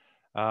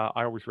 I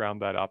always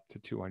round that up to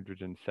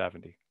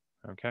 270,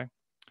 okay?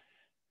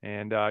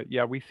 And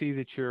yeah, we see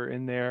that you're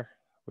in there,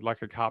 would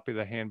like a copy of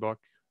the handbook.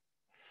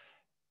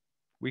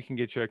 We can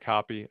get you a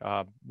copy.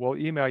 We'll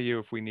email you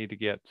if we need to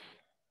get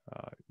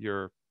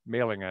your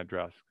mailing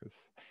address, because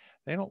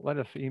they don't let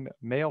us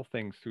mail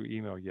things through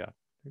email yet.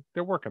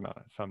 They're working on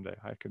it someday.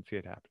 I can see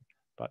it happen.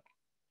 But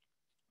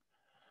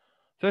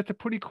so it's a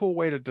pretty cool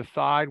way to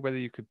decide whether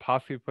you could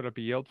possibly put up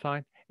a yield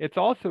sign. It's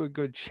also a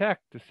good check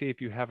to see if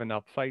you have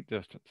enough sight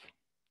distance.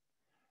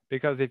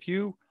 Because if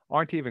you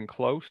aren't even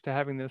close to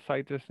having this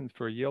sight distance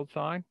for a yield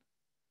sign,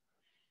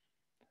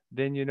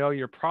 then you know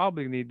you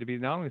probably need to be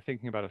not only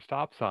thinking about a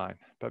stop sign,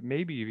 but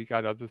maybe you've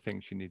got other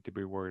things you need to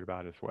be worried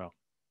about as well.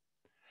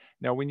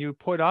 Now, when you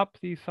put up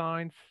these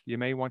signs, you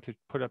may want to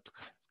put up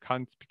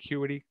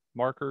conspicuity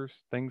markers,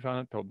 things on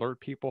it to alert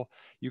people.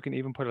 You can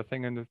even put a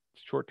thing in the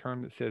short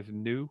term that says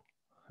new,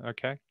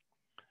 okay?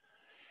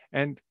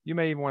 And you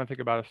may even want to think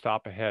about a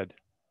stop ahead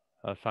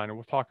sign, and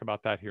we'll talk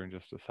about that here in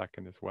just a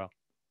second as well.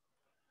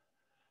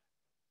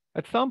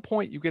 At some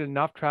point, you get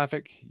enough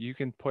traffic, you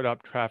can put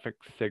up traffic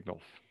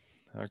signals,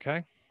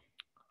 okay?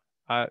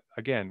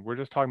 Again, we're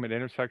just talking about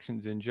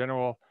intersections in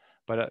general,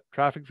 but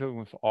traffic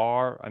signals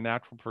are a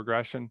natural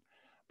progression.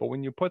 But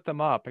when you put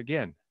them up,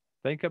 again,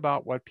 think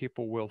about what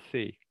people will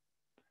see.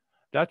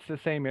 That's the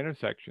same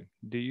intersection.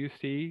 Do you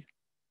see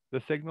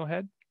the signal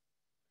head?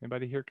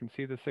 Anybody here can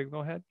see the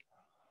signal head?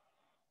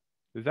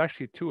 There's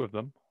actually two of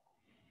them.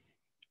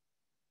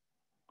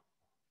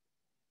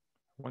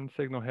 One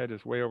signal head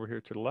is way over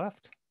here to the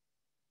left.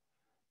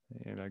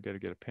 And I got to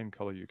get a pen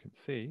color you can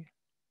see.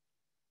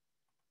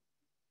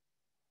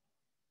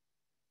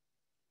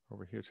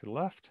 Over here to the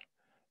left,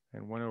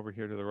 and one over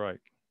here to the right.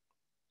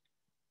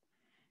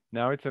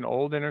 Now, it's an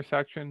old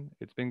intersection.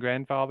 It's been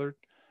grandfathered,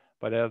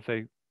 but as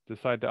they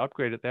decide to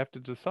upgrade it, they have to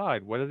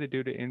decide what do they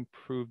do to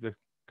improve the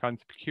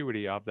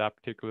conspicuity of that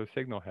particular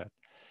signal head.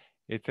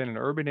 It's in an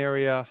urban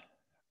area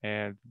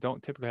and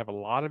don't typically have a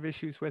lot of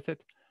issues with it.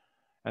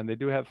 And they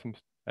do have some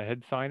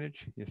ahead signage,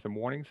 some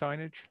warning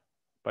signage.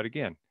 But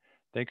again,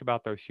 think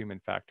about those human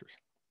factors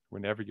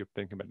whenever you're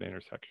thinking about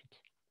intersections.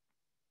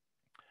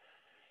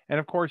 And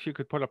of course, you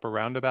could put up a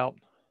roundabout.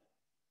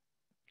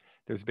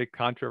 There's big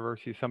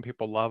controversy. Some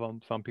people love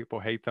them. Some people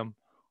hate them.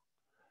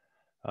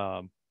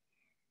 Um,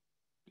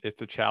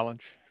 it's a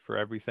challenge for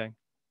everything,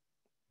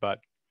 but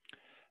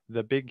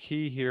the big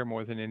key here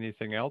more than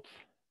anything else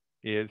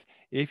is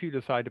if you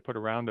decide to put a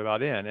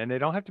roundabout in, and they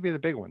don't have to be the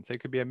big ones, they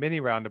could be a mini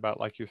roundabout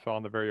like you saw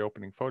in the very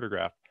opening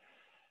photograph.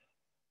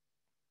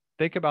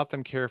 Think about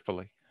them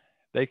carefully.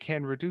 They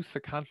can reduce the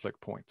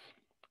conflict points.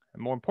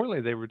 And more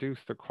importantly, they reduce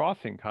the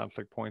crossing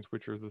conflict points,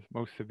 which are the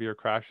most severe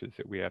crashes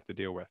that we have to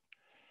deal with.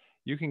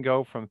 You can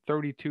go from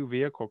 32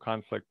 vehicle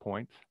conflict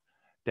points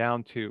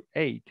down to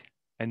 8,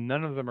 and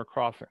none of them are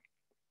crossing.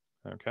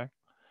 Okay?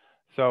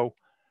 So,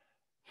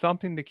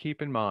 something to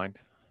keep in mind.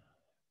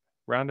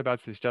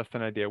 Roundabouts is just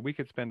an idea. We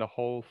could spend a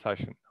whole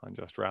session on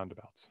just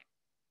roundabouts.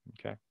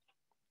 Okay?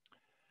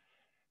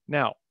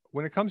 Now,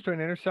 when it comes to an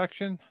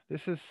intersection,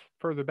 this is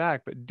further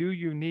back, but do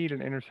you need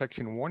an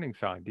intersection warning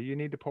sign? Do you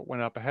need to put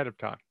one up ahead of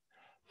time?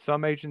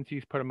 Some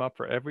agencies put them up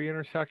for every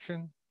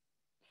intersection,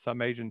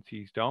 some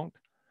agencies don't.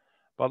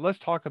 But let's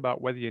talk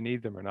about whether you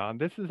need them or not.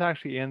 This is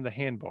actually in the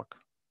handbook.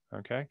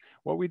 Okay.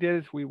 What we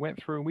did is we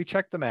went through and we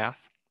checked the math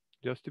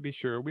just to be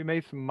sure. We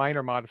made some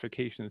minor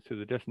modifications to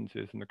the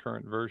distances in the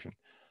current version.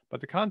 But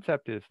the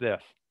concept is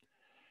this.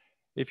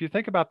 If you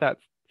think about that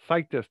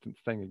sight distance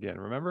thing again,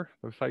 remember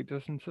those sight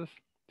distances?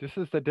 This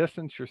is the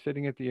distance you're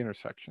sitting at the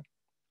intersection.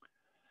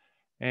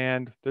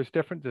 And there's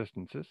different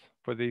distances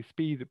for the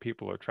speed that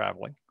people are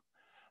traveling.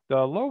 The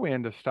low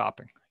end is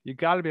stopping. You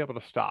got to be able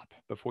to stop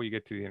before you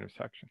get to the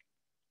intersection.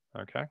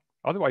 Okay.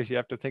 Otherwise, you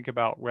have to think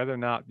about whether or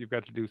not you've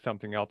got to do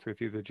something else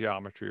with either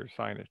geometry or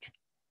signage.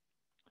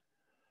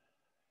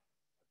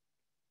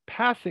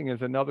 Passing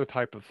is another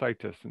type of sight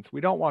distance.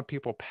 We don't want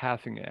people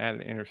passing at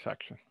an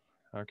intersection.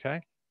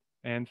 Okay.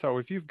 And so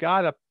if you've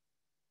got a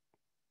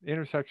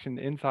intersection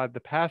inside the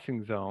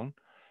passing zone,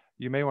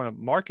 you may want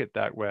to mark it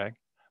that way.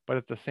 But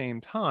at the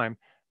same time,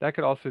 that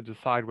could also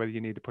decide whether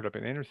you need to put up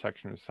an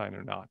intersection sign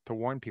or not to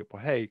warn people,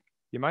 hey,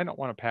 you might not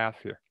want to pass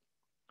here.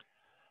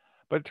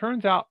 But it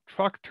turns out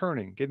truck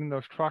turning, getting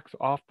those trucks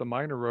off the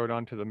minor road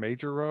onto the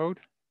major road,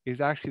 is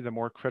actually the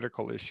more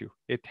critical issue.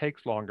 It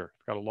takes longer.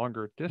 It's got a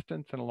longer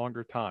distance and a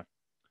longer time.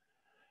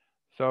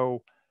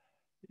 So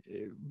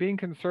being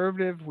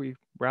conservative, we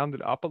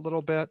rounded up a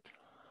little bit.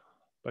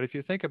 But if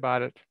you think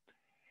about it,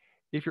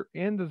 if you're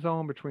in the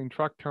zone between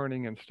truck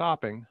turning and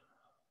stopping,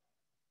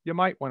 you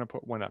might want to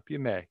put one up. You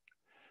may.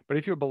 But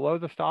if you're below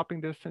the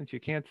stopping distance, you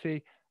can't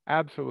see,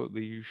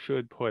 absolutely you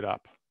should put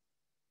up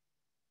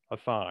a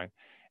sign.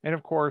 And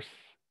of course,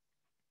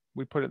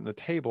 we put it in the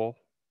table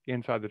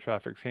inside the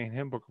traffic safety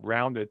handbook,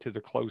 rounded to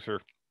the closer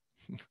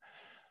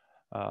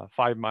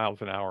 5 miles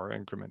an hour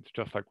increments,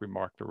 just like we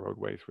mark the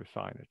roadways with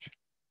signage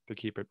to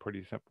keep it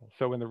pretty simple.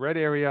 So in the red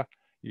area,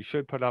 you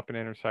should put up an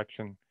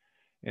intersection.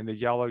 In the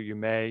yellow, you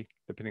may,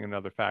 depending on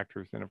other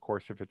factors. And of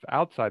course, if it's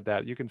outside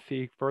that, you can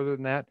see further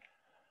than that,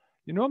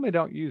 you normally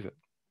don't use it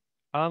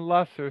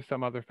unless there's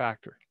some other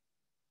factor.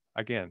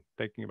 Again,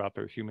 thinking about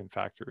those human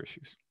factor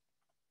issues.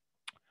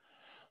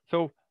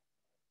 So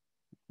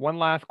one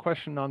last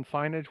question on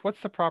signage.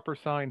 What's the proper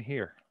sign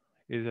here?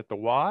 Is it the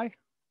Y?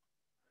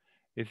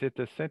 Is it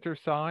the center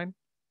sign?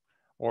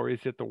 Or is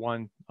it the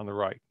one on the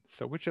right?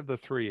 So which of the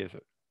three is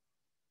it?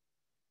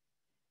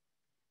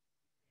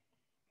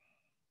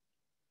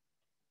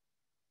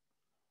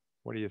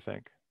 What do you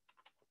think?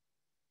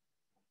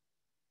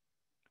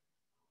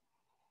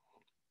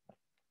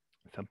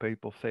 Some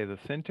people say the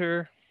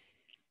center.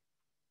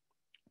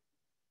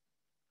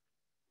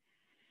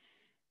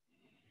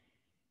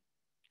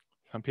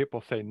 Some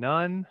people say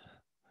none.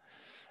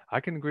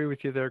 I can agree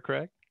with you there,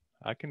 Craig.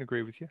 I can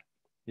agree with you.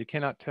 You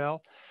cannot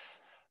tell.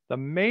 The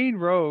main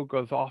road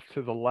goes off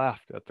to the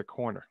left at the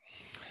corner.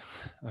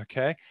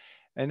 Okay.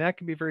 And that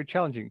can be very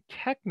challenging.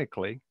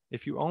 Technically,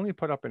 if you only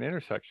put up an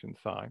intersection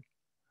sign,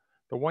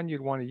 the one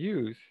you'd want to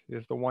use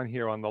is the one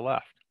here on the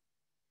left.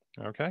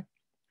 Okay.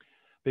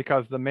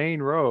 Because the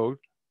main road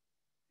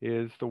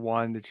is the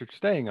one that you're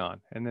staying on,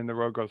 and then the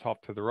road goes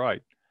off to the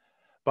right.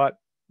 But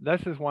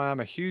this is why I'm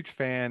a huge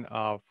fan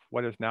of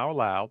what is now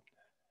allowed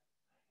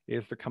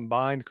is the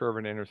combined curve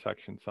and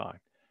intersection sign.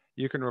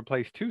 You can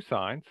replace two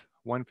signs,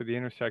 one for the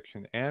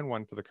intersection and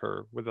one for the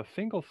curve, with a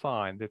single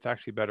sign that's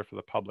actually better for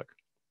the public.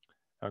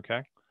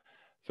 Okay?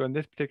 So in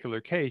this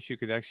particular case, you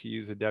could actually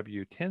use a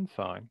W10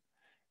 sign,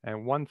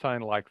 and one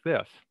sign like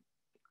this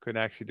could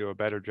actually do a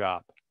better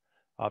job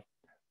of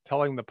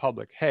telling the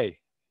public, hey,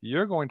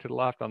 you're going to the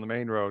left on the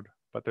main road,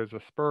 but there's a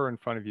spur in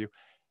front of you.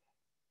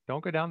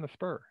 Don't go down the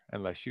spur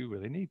unless you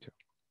really need to.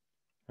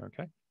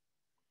 Okay?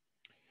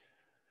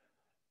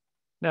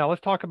 Now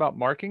let's talk about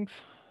markings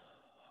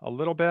a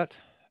little bit.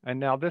 And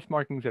now this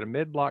marking is at a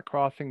mid-block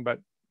crossing, but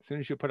as soon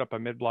as you put up a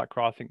mid-block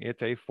crossing,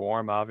 it's a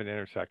form of an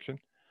intersection.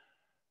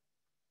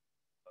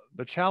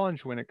 The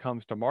challenge when it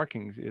comes to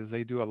markings is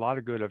they do a lot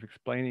of good of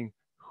explaining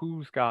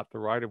who's got the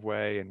right of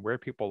way and where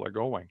people are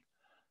going.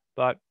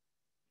 But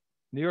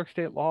New York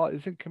State law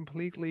isn't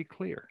completely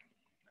clear.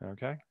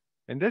 Okay?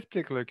 In this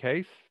particular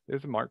case,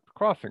 there's a marked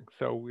crossing,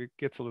 so it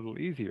gets a little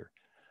easier.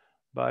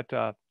 But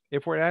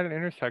if we're at an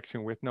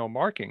intersection with no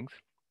markings,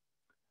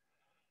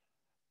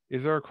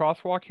 is there a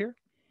crosswalk here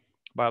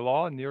by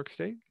law in New York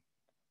State?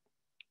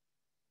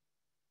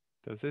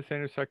 Does this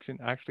intersection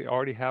actually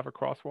already have a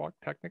crosswalk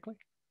technically?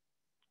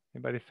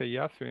 Anybody say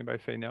yes or anybody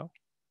say no?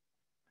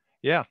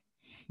 Yeah,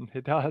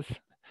 it does.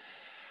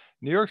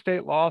 New York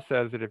state law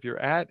says that if you're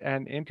at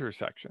an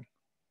intersection,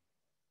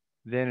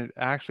 then it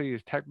actually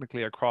is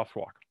technically a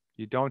crosswalk.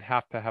 You don't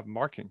have to have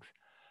markings.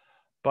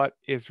 But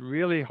it's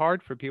really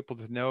hard for people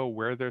to know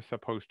where they're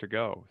supposed to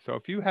go. So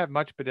if you have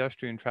much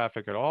pedestrian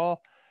traffic at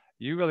all,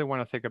 you really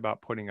want to think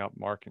about putting up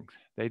markings.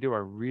 They do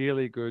a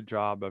really good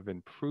job of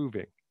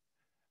improving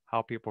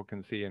how people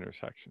can see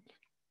intersections.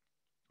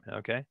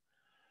 Okay?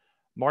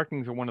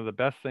 Markings are one of the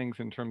best things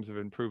in terms of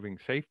improving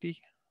safety,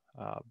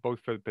 both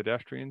for the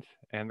pedestrians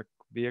and the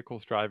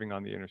vehicles driving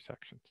on the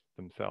intersections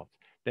themselves.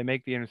 They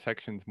make the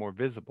intersections more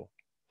visible,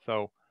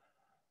 so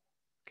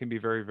can be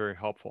very, very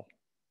helpful.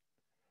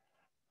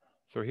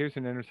 So here's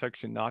an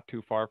intersection not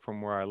too far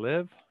from where I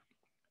live,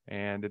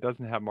 and it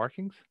doesn't have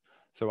markings.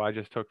 So I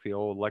just took the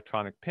old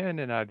electronic pin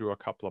and I drew a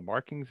couple of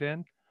markings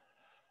in.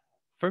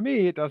 For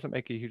me, it doesn't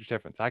make a huge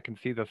difference. I can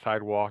see the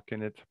sidewalk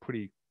and it's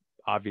pretty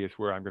obvious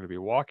where I'm going to be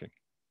walking.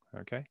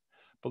 Okay.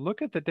 But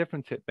look at the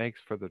difference it makes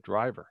for the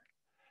driver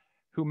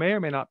who may or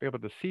may not be able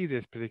to see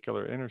this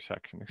particular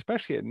intersection,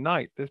 especially at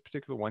night. This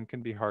particular one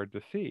can be hard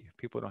to see if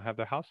people don't have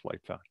their house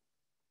lights on.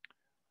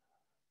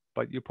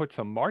 But you put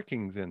some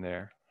markings in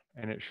there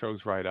and it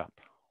shows right up.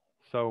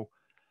 So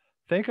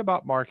think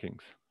about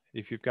markings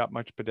if you've got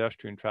much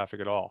pedestrian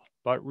traffic at all,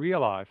 but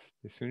realize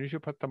as soon as you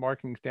put the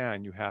markings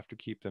down, you have to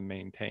keep them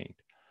maintained.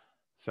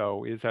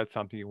 So is that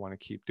something you want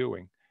to keep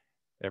doing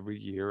every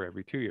year,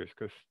 every 2 years?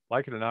 Because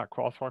like it or not,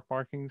 crosswalk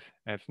markings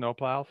and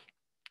snowplows,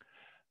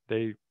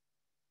 they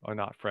are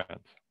not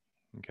friends.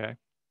 Okay.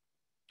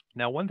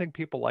 Now, one thing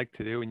people like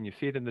to do, and you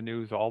see it in the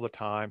news all the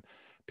time,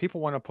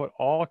 people want to put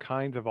all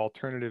kinds of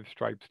alternative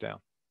stripes down.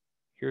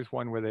 Here's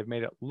one where they've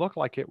made it look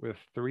like it was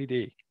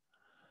 3D.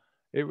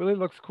 It really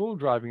looks cool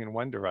driving in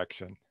one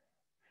direction,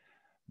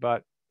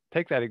 but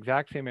take that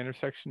exact same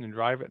intersection and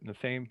drive it in the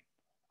same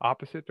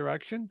opposite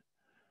direction,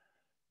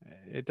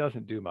 it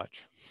doesn't do much.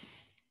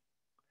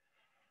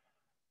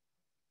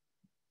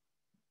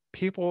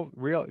 People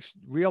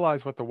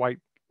realize what the white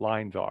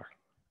lines are,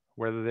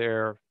 whether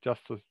they're just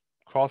the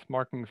cross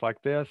markings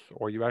like this,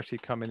 or you actually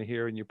come in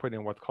here and you put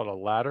in what's called a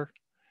ladder,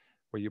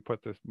 where you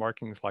put this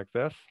markings like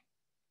this,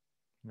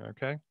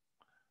 okay,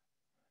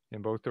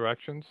 in both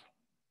directions,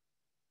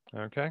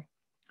 okay.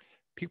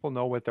 People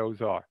know what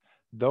those are.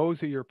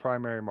 Those are your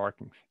primary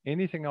markings.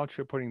 Anything else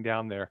you're putting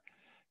down there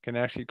can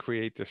actually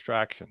create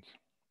distractions.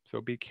 So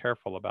be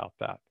careful about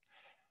that.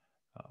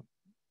 Um,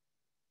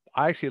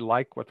 I actually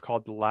like what's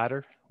called the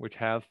ladder, which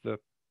has the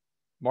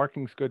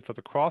markings good for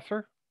the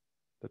crosser,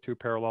 the two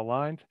parallel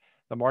lines.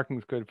 The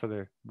markings good for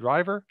the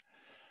driver.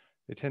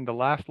 They tend to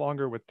last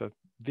longer with the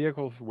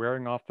vehicles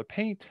wearing off the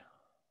paint,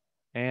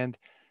 and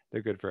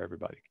they're good for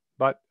everybody.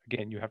 But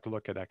again, you have to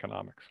look at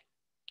economics.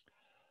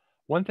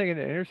 One thing in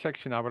the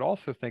intersection I would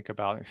also think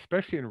about,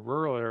 especially in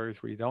rural areas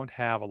where you don't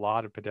have a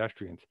lot of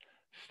pedestrians,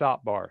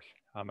 stop bars.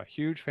 I'm a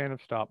huge fan of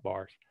stop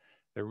bars.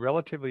 They're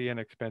relatively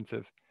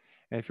inexpensive.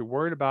 And if you're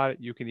worried about it,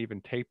 you can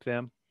even tape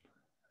them.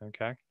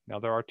 Okay. Now,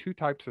 there are two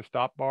types of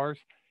stop bars.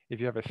 If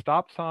you have a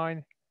stop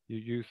sign, you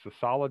use the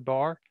solid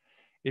bar.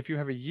 If you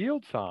have a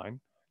yield sign,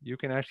 you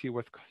can actually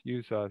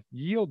use a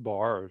yield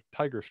bar or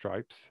tiger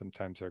stripes,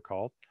 sometimes they're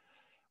called,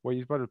 where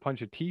you put a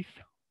bunch of teeth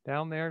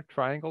down there,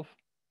 triangles.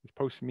 It's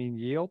supposed to mean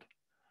yield.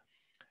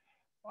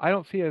 I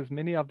don't see as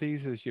many of these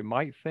as you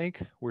might think.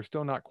 We're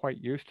still not quite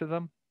used to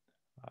them.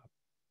 Uh,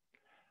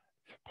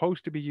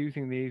 Supposed to be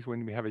using these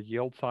when we have a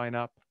yield sign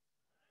up.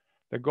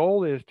 The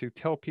goal is to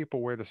tell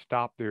people where to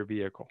stop their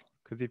vehicle,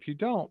 because if you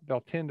don't,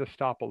 they'll tend to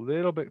stop a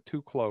little bit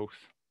too close.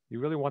 You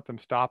really want them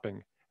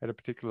stopping at a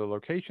particular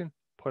location,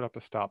 put up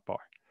a stop bar.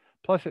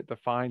 Plus, it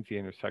defines the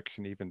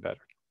intersection even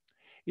better.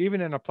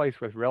 Even in a place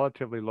with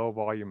relatively low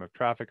volume of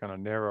traffic on a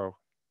narrow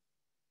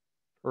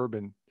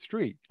urban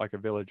street, like a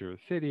village or a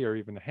city or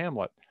even a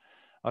hamlet,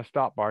 a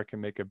stop bar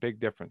can make a big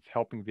difference,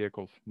 helping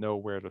vehicles know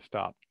where to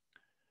stop.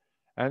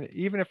 And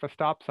even if a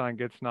stop sign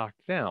gets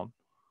knocked down,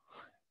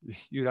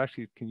 you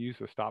actually can use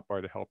a stop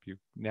bar to help you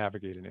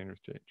navigate an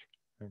interchange.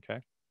 Okay.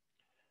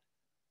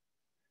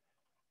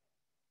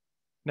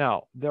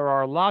 Now, there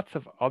are lots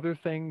of other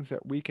things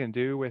that we can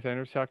do with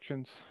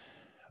intersections.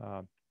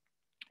 Uh,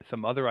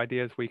 some other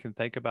ideas we can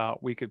think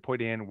about. We could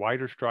put in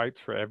wider stripes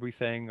for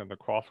everything on the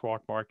crosswalk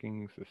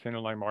markings, the center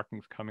line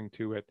markings coming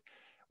to it.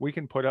 We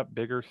can put up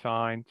bigger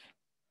signs.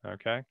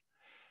 Okay.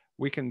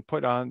 We can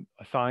put on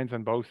signs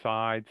on both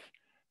sides.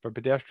 For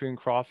pedestrian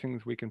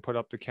crossings, we can put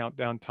up the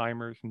countdown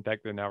timers. In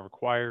fact, they're now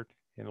required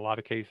in a lot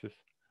of cases.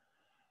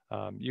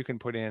 You can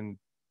put in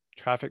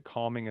traffic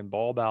calming and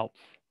bulb outs.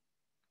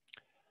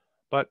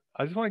 But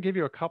I just want to give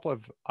you a couple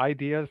of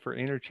ideas for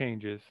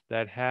interchanges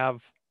that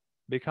have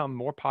become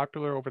more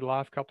popular over the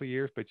last couple of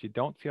years, but you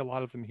don't see a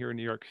lot of them here in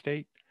New York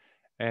State.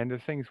 And the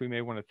things we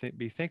may want to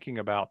be thinking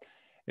about,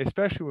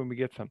 especially when we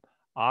get some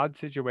odd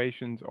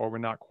situations or we're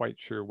not quite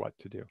sure what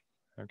to do.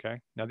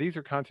 Okay. Now, these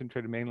are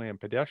concentrated mainly on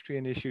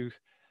pedestrian issues,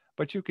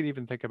 but you could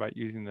even think about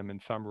using them in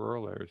some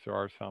rural areas. There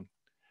are some.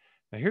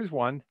 Now here's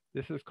one.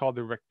 This is called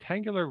the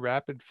Rectangular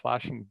Rapid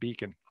Flashing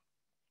Beacon,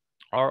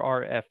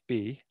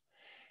 RRFB.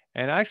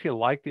 And I actually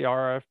like the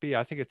RRFB.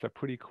 I think it's a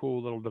pretty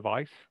cool little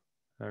device.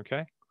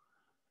 Okay.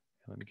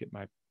 Let me get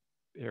my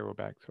arrow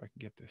back so I can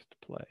get this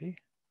to play.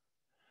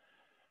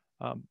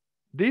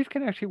 These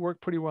can actually work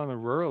pretty well in the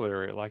rural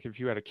area. Like if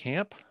you had a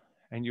camp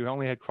and you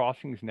only had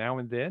crossings now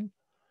and then,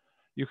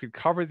 you could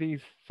cover these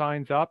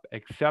signs up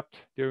except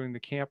during the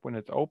camp when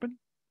it's open.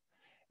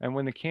 And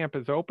when the camp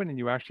is open and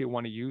you actually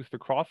want to use the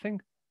crossing,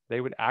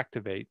 they would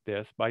activate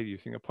this by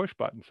using a push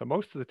button. So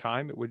most of the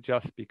time it would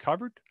just be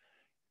covered.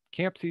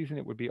 Camp season,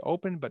 it would be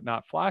open but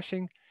not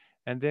flashing.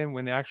 And then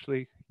when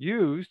actually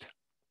used,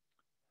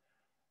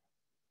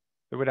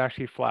 it would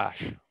actually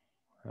flash.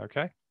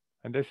 Okay.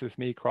 And this is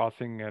me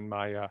crossing and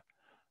my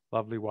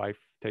lovely wife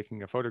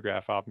taking a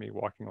photograph of me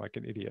walking like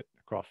an idiot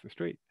across the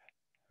street.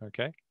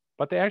 Okay.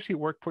 But they actually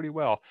work pretty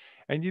well.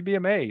 And you'd be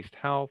amazed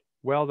how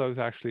well those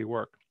actually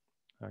work.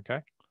 Okay.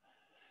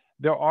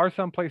 There are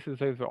some places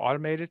those are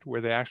automated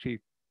where they actually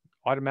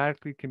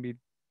automatically can be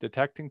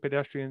detecting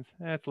pedestrians.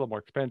 It's a little more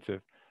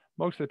expensive.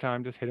 Most of the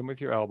time, just hit them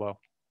with your elbow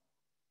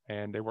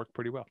and they work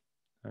pretty well.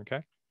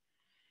 Okay.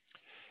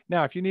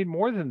 Now, if you need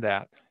more than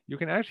that, you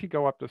can actually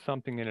go up to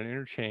something in an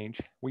interchange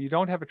where you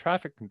don't have a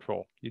traffic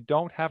control. You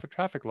don't have a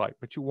traffic light,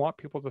 but you want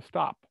people to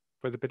stop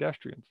for the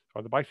pedestrians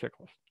or the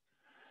bicyclists.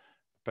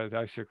 But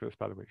bicyclists,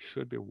 by the way,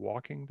 should be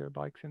walking their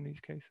bikes in these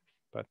cases,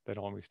 but they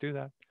don't always do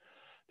that.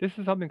 This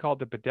is something called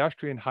the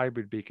pedestrian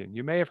hybrid beacon.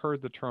 You may have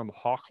heard the term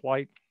hawk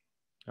light.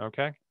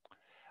 Okay.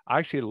 I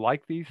actually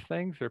like these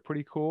things. They're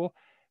pretty cool.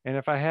 And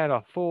if I had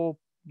a full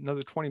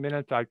another 20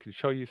 minutes, I could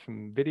show you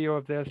some video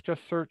of this.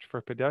 Just search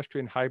for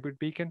pedestrian hybrid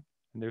beacon,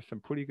 and there's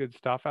some pretty good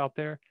stuff out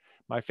there.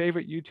 My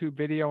favorite YouTube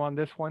video on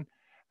this one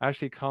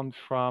actually comes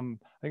from,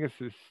 I think it's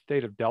the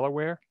state of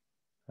Delaware.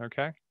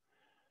 Okay.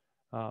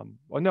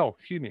 Well, no,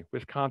 excuse me,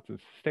 Wisconsin,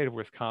 state of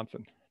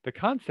Wisconsin. The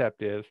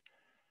concept is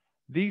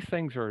these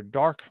things are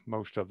dark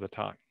most of the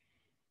time.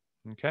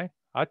 Okay.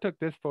 I took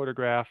this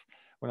photograph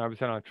when I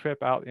was on a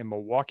trip out in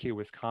Milwaukee,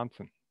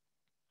 Wisconsin.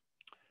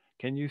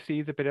 Can you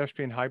see the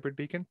pedestrian hybrid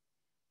beacon?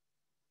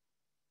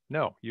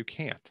 No, you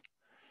can't.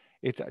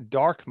 It's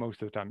dark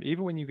most of the time.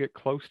 Even when you get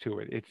close to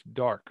it, it's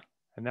dark.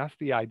 And that's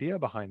the idea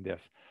behind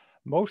this.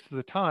 Most of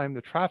the time,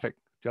 the traffic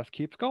just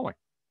keeps going.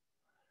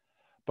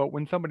 But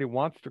when somebody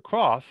wants to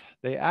cross,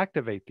 they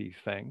activate these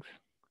things.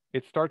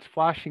 It starts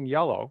flashing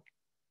yellow,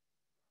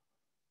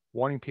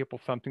 warning people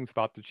something's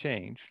about to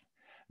change.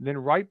 Then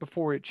right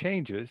before it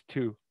changes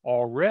to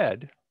all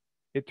red,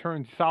 it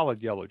turns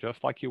solid yellow,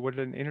 just like you would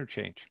at an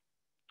interchange.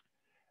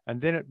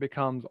 And then it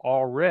becomes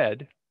all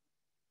red.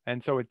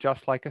 And so it's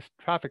just like a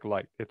traffic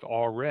light. It's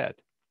all red.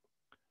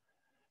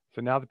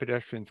 So now the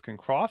pedestrians can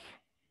cross.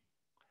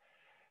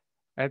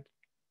 And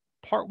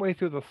partway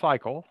through the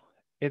cycle,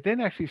 it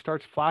then actually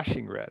starts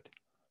flashing red,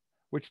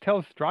 which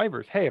tells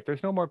drivers, hey, if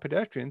there's no more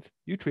pedestrians,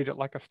 you treat it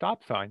like a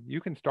stop sign. You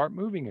can start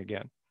moving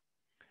again.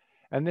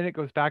 And then it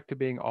goes back to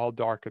being all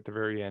dark at the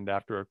very end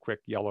after a quick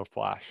yellow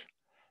flash.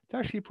 It's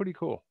actually pretty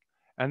cool.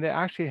 And they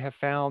actually have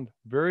found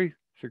very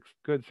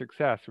good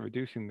success in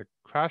reducing the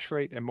crash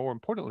rate and, more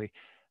importantly,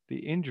 the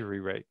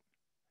injury rate,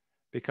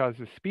 because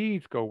the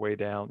speeds go way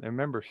down. And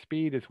remember,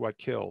 speed is what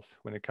kills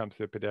when it comes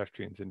to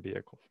pedestrians and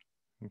vehicles.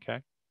 Okay.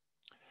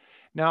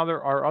 Now,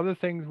 there are other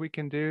things we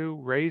can do,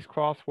 raise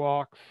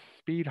crosswalks,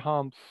 speed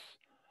humps,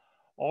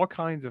 all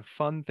kinds of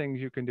fun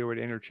things you can do at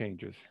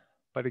interchanges.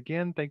 But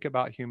again, think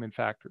about human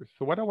factors.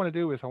 So what I want to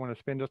do is I want to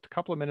spend just a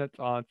couple of minutes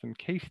on some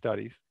case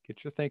studies, get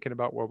you thinking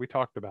about what we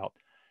talked about.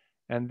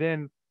 And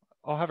then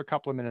I'll have a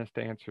couple of minutes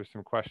to answer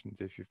some questions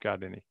if you've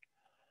got any.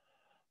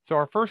 So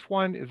our first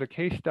one is a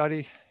case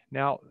study.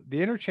 Now,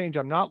 the interchange,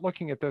 I'm not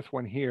looking at this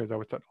one here,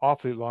 though it's an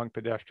awfully long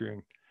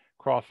pedestrian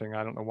crossing.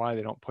 I don't know why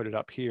they don't put it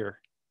up here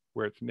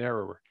where it's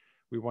narrower.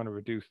 We want to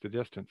reduce the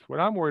distance. What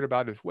I'm worried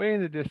about is way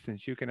in the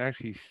distance, you can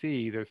actually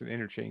see there's an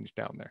interchange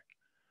down there.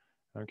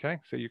 Okay,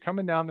 so you're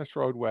coming down this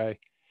roadway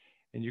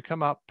and you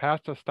come up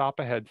past a stop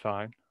ahead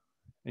sign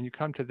and you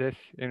come to this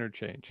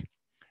interchange.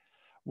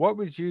 What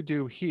would you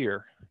do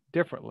here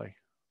differently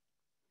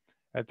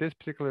at this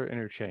particular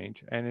interchange?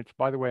 And it's,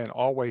 by the way, an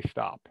all-way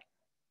stop.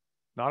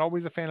 Not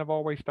always a fan of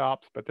all-way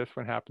stops, but this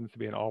one happens to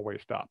be an all-way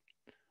stop.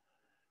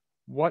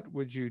 What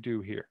would you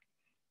do here?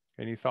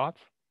 Any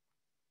thoughts?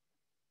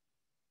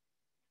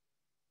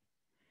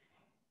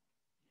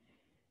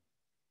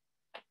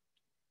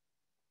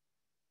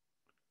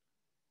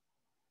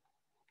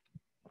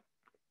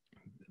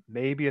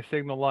 Maybe a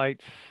signal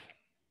lights,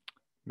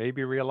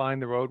 maybe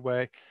realign the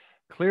roadway,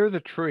 clear the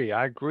tree.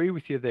 I agree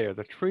with you there.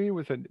 The tree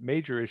was a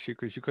major issue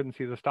because you couldn't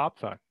see the stop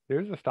sign.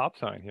 There's a stop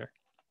sign here.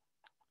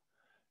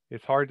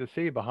 It's hard to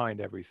see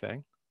behind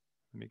everything.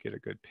 Let me get a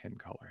good pin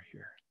color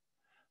here.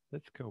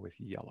 Let's go with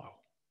yellow.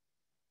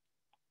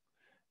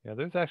 Yeah,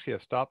 there's actually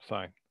a stop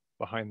sign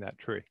behind that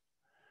tree.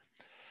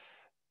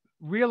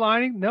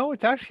 Realigning, no,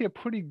 it's actually a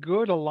pretty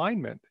good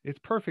alignment. It's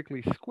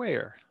perfectly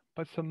square,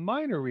 but some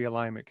minor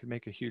realignment can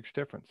make a huge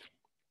difference.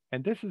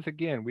 And this is,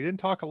 again, we didn't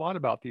talk a lot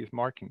about these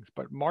markings,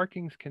 but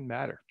markings can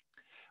matter.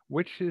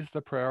 Which is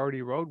the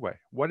priority roadway?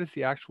 What is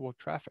the actual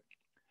traffic?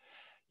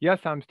 Yes,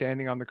 I'm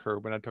standing on the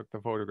curb when I took the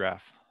photograph,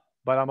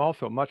 but I'm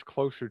also much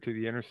closer to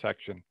the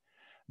intersection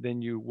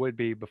than you would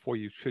be before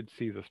you should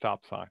see the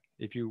stop sign.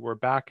 If you were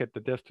back at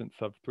the distance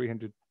of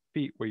 300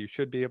 feet where you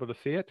should be able to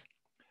see it,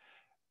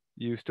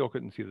 you still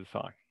couldn't see the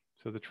sign.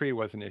 So the tree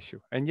was an issue.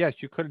 And yes,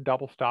 you could have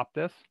double stopped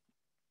this.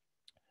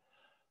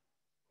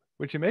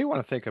 What you may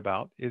want to think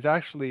about is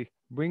actually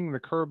bringing the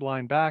curb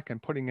line back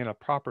and putting in a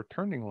proper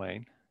turning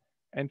lane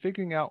and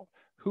figuring out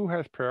who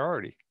has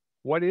priority.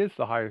 What is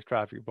the highest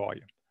traffic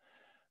volume?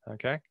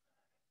 Okay.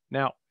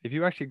 Now, if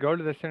you actually go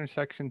to this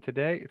intersection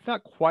today, it's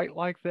not quite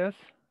like this,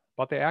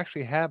 but they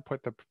actually have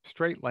put the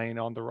straight lane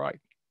on the right,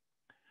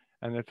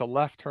 and it's a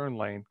left turn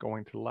lane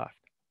going to the left.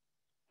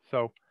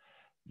 So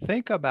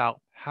think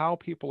about how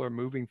people are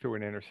moving through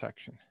an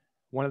intersection.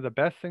 One of the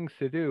best things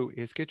to do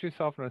is get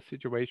yourself in a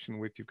situation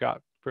where you've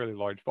got fairly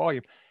large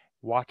volume,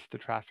 watch the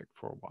traffic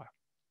for a while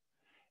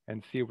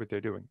and see what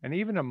they're doing. And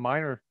even a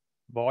minor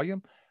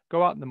volume,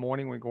 go out in the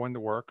morning when going to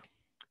work,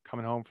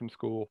 coming home from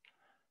school,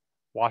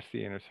 watch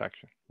the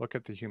intersection. Look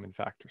at the human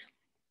factors.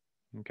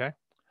 Okay?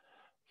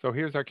 So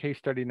here's our case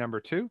study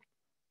number 2.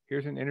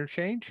 Here's an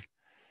interchange.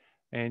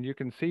 And you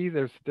can see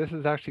this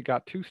has actually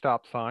got 2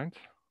 stop signs.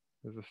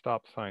 There's a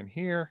stop sign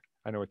here.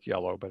 I know it's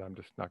yellow, but I'm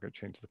just not going to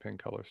change the pin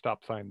color.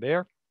 Stop sign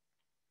there.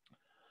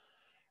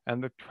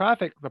 And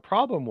the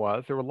problem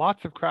was there were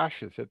lots of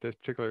crashes at this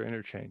particular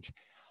interchange.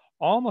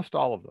 Almost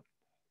all of them,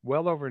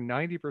 well over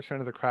 90%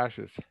 of the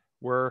crashes,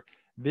 were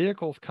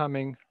vehicles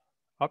coming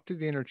up to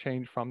the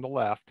interchange from the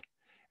left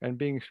and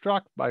being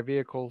struck by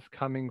vehicles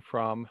coming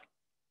from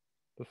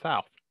the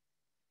south.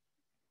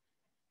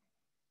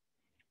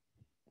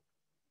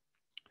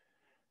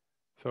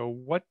 So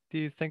what do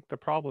you think the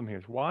problem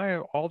is? Why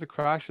are all the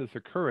crashes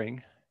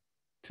occurring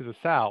to the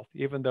south,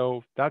 even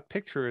though that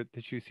picture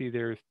that you see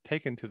there is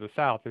taken to the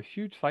south? There's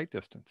huge sight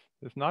distance.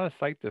 There's not a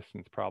sight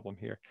distance problem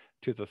here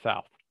to the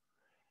south.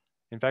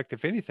 In fact,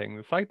 if anything,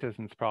 the sight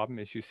distance problem,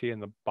 as you see in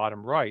the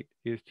bottom right,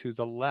 is to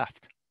the left.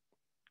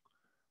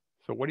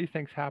 So what do you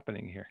think's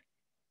happening here?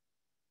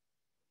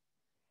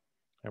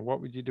 And what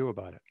would you do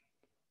about it?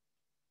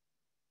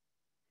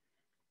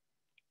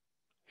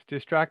 Is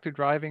distracted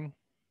driving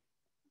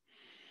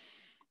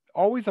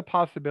always a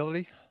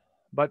possibility,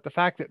 but the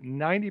fact that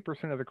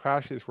 90% of the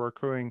crashes were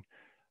occurring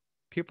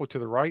people to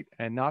the right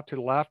and not to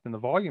the left, and the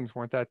volumes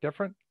weren't that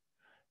different,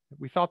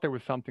 we thought there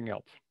was something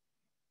else.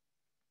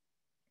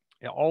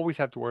 You always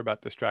have to worry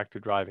about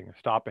distracted driving. A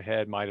stop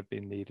ahead might have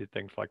been needed,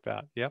 things like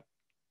that. Yep.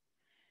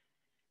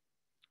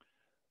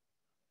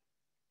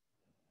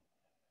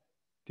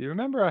 Do you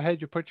remember I had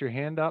you put your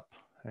hand up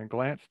and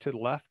glance to the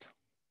left?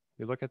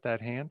 You look at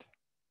that hand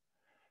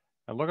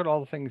and look at all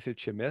the things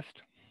that you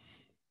missed.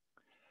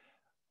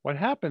 What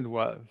happened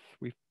was,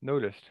 we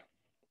noticed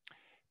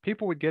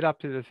people would get up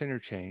to this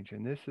interchange,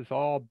 and this is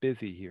all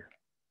busy here.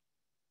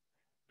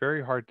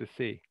 Very hard to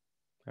see,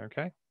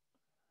 okay?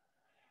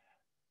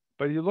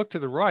 But you look to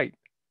the right,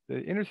 the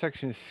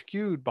intersection is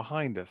skewed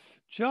behind us,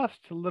 just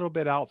a little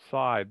bit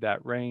outside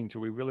that range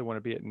where we really want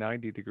to be at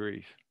 90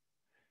 degrees.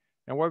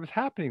 And what was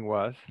happening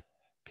was,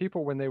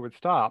 people, when they would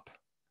stop,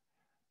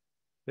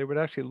 they would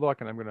actually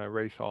look, and I'm going to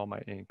erase all my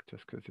ink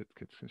just because it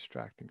gets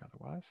distracting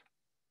otherwise.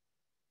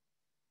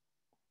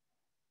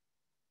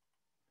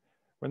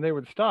 When they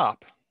would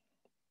stop,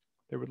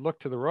 they would look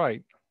to the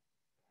right,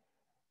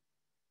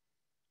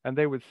 and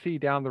they would see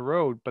down the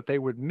road, but they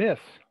would miss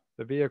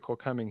the vehicle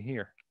coming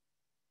here.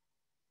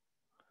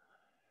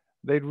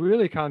 They'd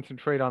really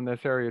concentrate on this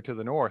area to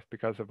the north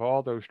because of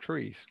all those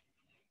trees.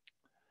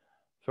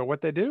 So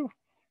what they do,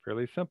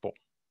 fairly simple.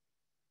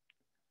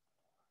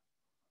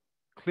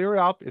 Clear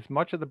out as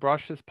much of the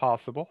brush as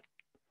possible.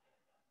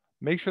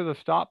 Make sure the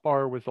stop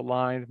bar was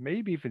aligned,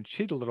 maybe even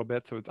cheat a little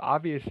bit so it's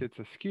obvious it's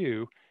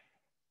askew,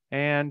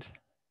 and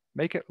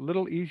make it a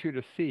little easier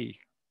to see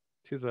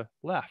to the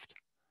left.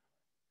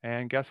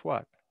 And guess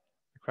what?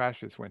 The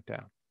crashes went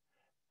down.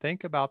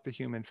 Think about the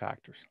human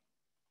factors.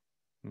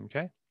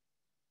 Okay?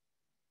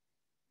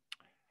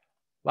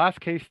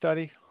 Last case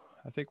study,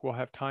 I think we'll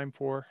have time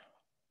for.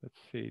 Let's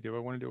see, do I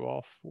want to do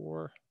all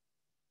 4?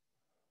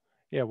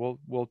 Yeah, we'll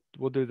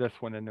do this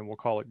one and then we'll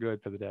call it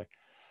good for the day.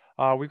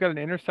 We've got an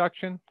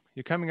intersection.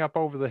 You're coming up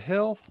over the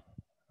hill,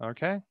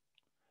 okay?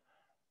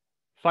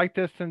 Sight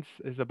distance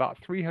is about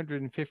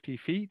 350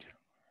 feet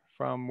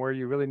from where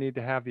you really need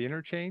to have the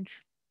interchange.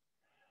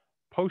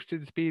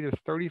 Posted speed is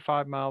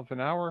 35 miles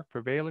an hour.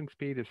 Prevailing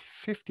speed is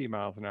 50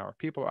 miles an hour.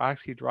 People are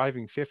actually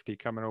driving 50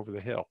 coming over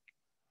the hill.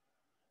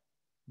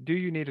 Do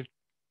you need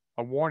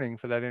a warning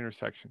for that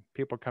intersection?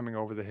 People coming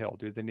over the hill,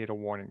 do they need a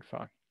warning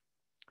sign?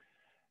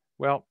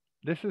 Well,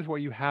 this is where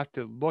you have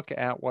to look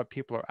at what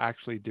people are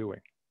actually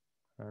doing,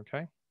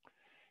 okay?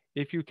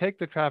 If you take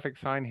the traffic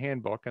sign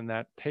handbook and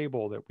that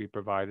table that we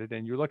provided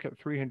and you look at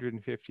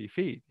 350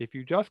 feet, if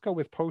you just go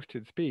with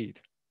posted speed,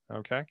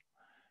 okay?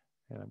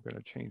 And I'm going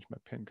to change my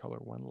pin color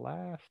one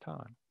last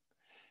time.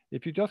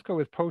 If you just go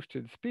with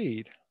posted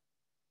speed,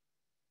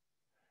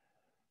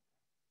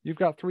 you've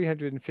got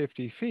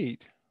 350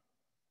 feet,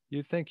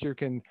 You think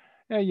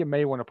you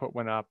may want to put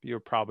one up, you're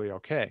probably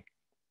okay.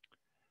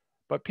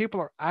 But people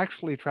are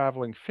actually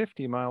traveling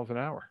 50 miles an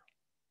hour.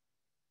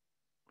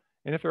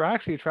 And if they're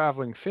actually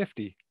traveling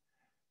 50,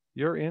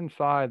 you're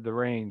inside the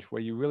range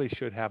where you really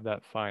should have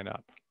that sign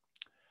up.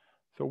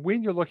 So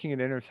when you're looking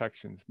at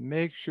intersections,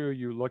 make sure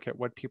you look at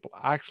what people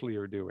actually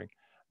are doing,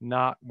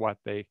 not what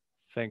they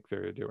think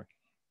they're doing.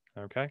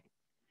 Okay?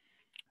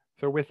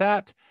 So with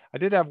that, I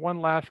did have one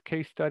last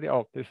case study.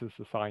 Oh, this is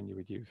the sign you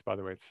would use, by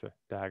the way, it's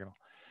diagonal.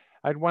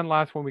 I had one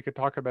last one we could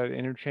talk about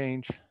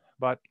interchange,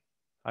 but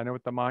I know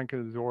what the mind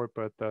can absorb,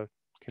 but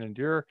can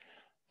endure.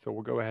 So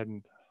we'll go ahead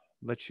and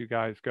let you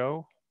guys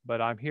go. But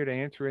I'm here to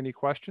answer any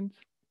questions.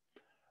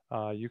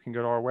 You can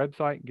go to our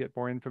website and get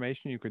more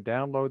information. You can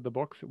download the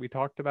books that we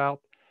talked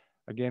about.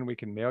 Again, we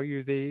can mail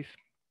you these.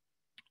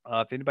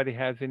 If anybody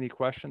has any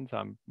questions,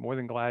 I'm more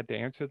than glad to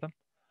answer them.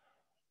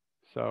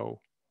 So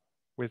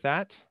with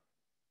that,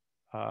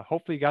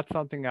 hopefully you got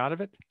something out of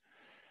it.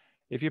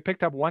 If you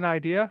picked up one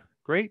idea,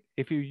 great.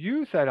 If you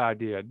use that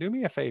idea, do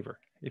me a favor.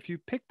 If you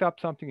picked up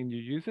something and you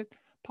use it,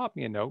 pop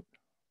me a note.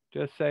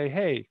 Just say,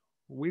 hey,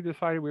 we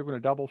decided we were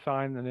going to double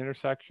sign an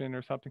intersection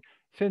or something.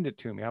 Send it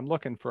to me. I'm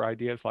looking for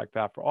ideas like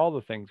that for all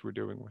the things we're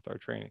doing with our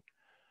training.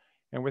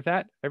 And with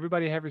that,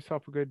 everybody have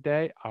yourself a good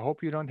day. I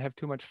hope you don't have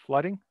too much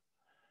flooding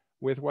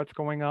with what's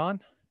going on.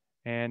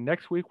 And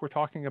next week, we're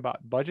talking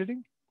about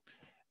budgeting.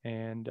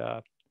 And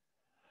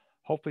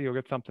hopefully, you'll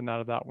get something out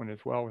of that one as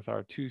well with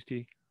our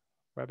Tuesday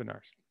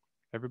webinars.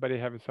 Everybody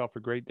have yourself a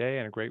great day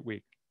and a great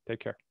week. Take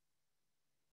care.